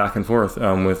bandwidth back and forth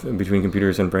between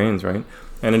computers and brains, right?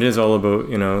 And it is all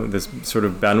about, this sort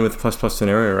of bandwidth plus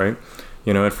scenario, right?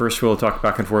 At first we'll talk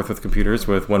back and forth with computers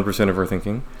with 1% of our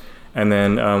thinking, and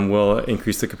then we'll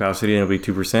increase the capacity and it'll be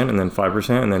 2%, and then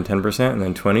 5%, and then 10%, and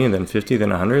then 20, and then 50,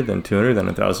 then 100, then 200, then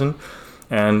 1,000,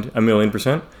 and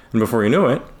 1,000,000%. And before you know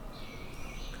it,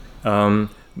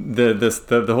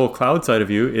 the whole cloud side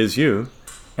of you is you.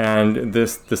 And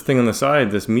this thing on the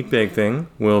side, this meat bag thing,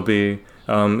 will be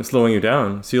slowing you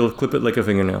down. So you'll clip it like a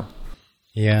fingernail.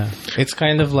 Yeah. It's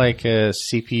kind of like a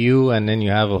CPU, and then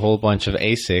you have a whole bunch of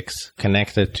ASICs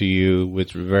connected to you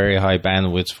with very high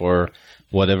bandwidth for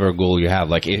whatever goal you have.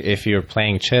 Like if you're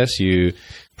playing chess, you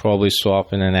probably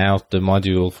swap in and out the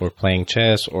module for playing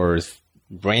chess or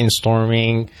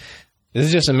brainstorming. This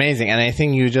is just amazing. And I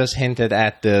think you just hinted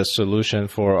at the solution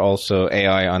for also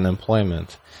AI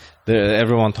unemployment.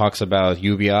 Everyone talks about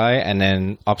UBI and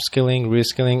then upskilling,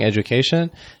 reskilling, education.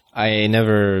 I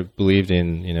never believed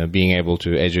in, being able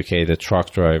to educate a truck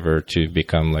driver to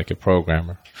become like a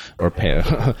programmer or pay.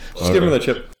 Just give them the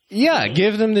chip. Yeah,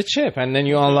 give them the chip, and then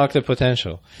you unlock the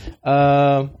potential.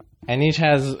 Anish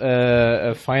has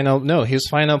a final. No, his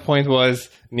final point was,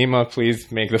 Nima, please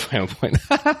make the final point.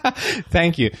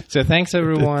 Thank you. So thanks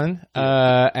everyone,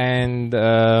 and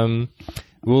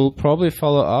we'll probably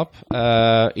follow up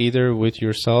either with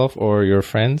yourself or your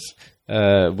friends.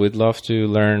 We'd love to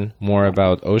learn more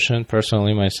about Ocean,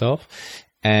 personally myself.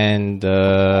 And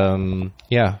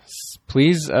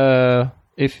please,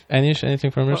 if Anish,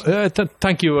 anything from yourself?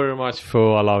 Thank you very much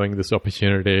for allowing this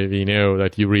opportunity. We know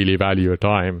that you really value your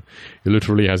time. You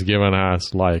literally has given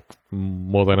us like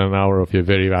more than an hour of your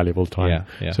very valuable time.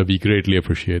 Yeah. So we greatly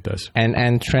appreciate this.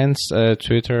 And Trent's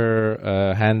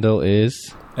Twitter handle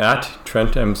is? At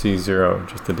TrentMC0,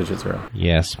 just the digit 0.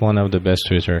 Yes, one of the best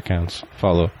Twitter accounts.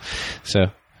 Follow. So,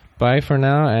 bye for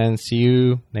now, and see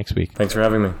you next week. Thanks for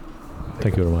having me.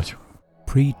 Thank you very much.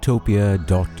 Pretopia.fm